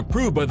has been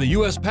approved by the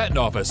U.S. Patent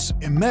Office.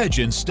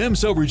 Imagine stem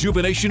cell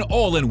rejuvenation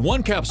all in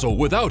one capsule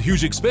without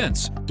huge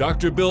expense.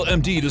 Dr. Bill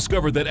MD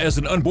discovered that as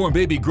an unborn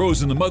baby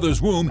grows in the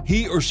mother's womb,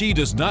 he or she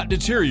does not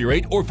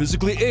deteriorate or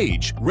physically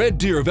age. Red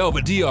Deer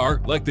Velvet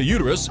DR, like the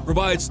uterus,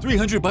 provides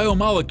 300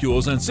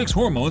 biomolecules and 6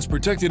 hormones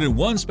protected in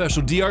one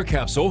special DR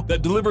capsule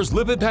that delivers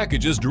lipid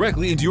packages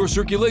directly into your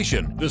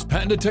circulation. This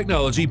patented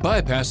technology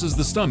bypasses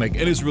the stomach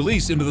and is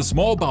released into the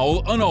small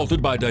bowel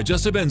unaltered by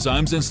digestive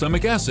enzymes and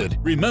stomach acid.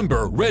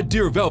 Remember, Red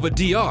Deer Velvet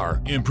DR.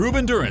 Improve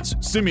endurance,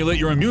 stimulate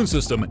your immune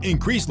system,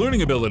 increase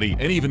learning ability,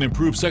 and even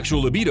improve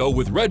sexual libido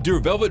with Red Deer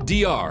Velvet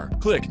DR.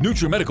 Click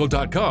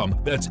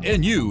NutriMedical.com, that's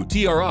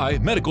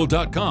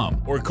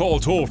NutriMedical.com, or call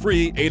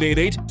toll-free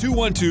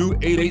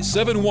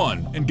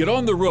 888-212-8871 and get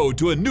on the road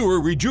to a newer,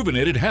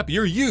 rejuvenated,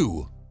 happier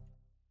you.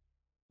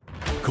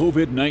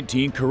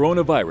 COVID-19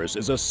 coronavirus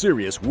is a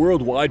serious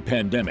worldwide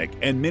pandemic,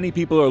 and many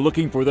people are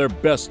looking for their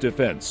best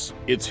defense.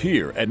 It's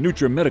here at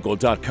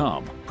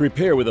NutriMedical.com.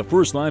 Prepare with a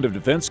first line of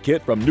defense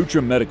kit from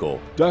NutriMedical.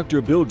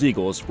 Dr. Bill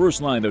Deagle's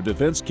first line of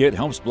defense kit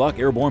helps block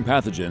airborne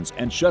pathogens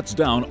and shuts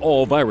down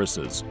all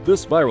viruses.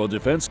 This viral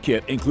defense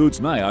kit includes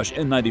NIOSH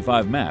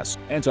N95 masks,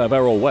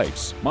 antiviral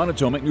wipes,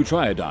 monatomic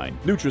nutriodine,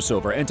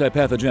 Lucifer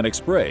antipathogenic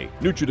spray,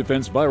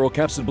 NutriDefense viral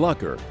capsid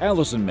blocker,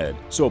 Allison Med,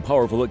 so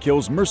powerful it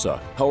kills MRSA,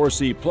 Power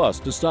C Plus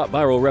to stop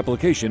viral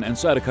replication and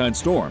cytokine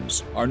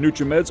storms. Our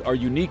NutriMeds are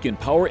unique in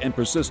power and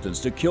persistence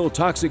to kill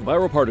toxic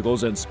viral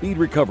particles and speed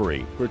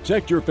recovery.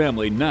 Protect your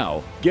family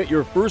now. Get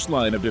your first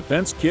line of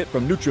defense kit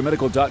from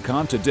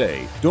NutriMedical.com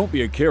today. Don't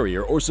be a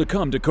carrier or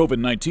succumb to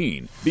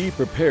COVID-19. Be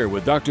prepared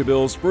with Dr.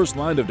 Bill's first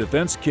line of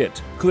defense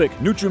kit. Click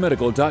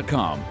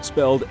NutriMedical.com,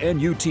 spelled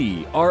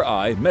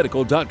N-U-T-R-I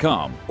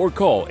Medical.com, or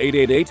call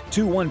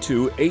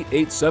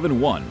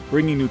 888-212-8871,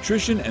 bringing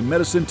nutrition and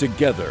medicine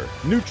together.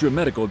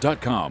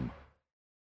 NutriMedical.com.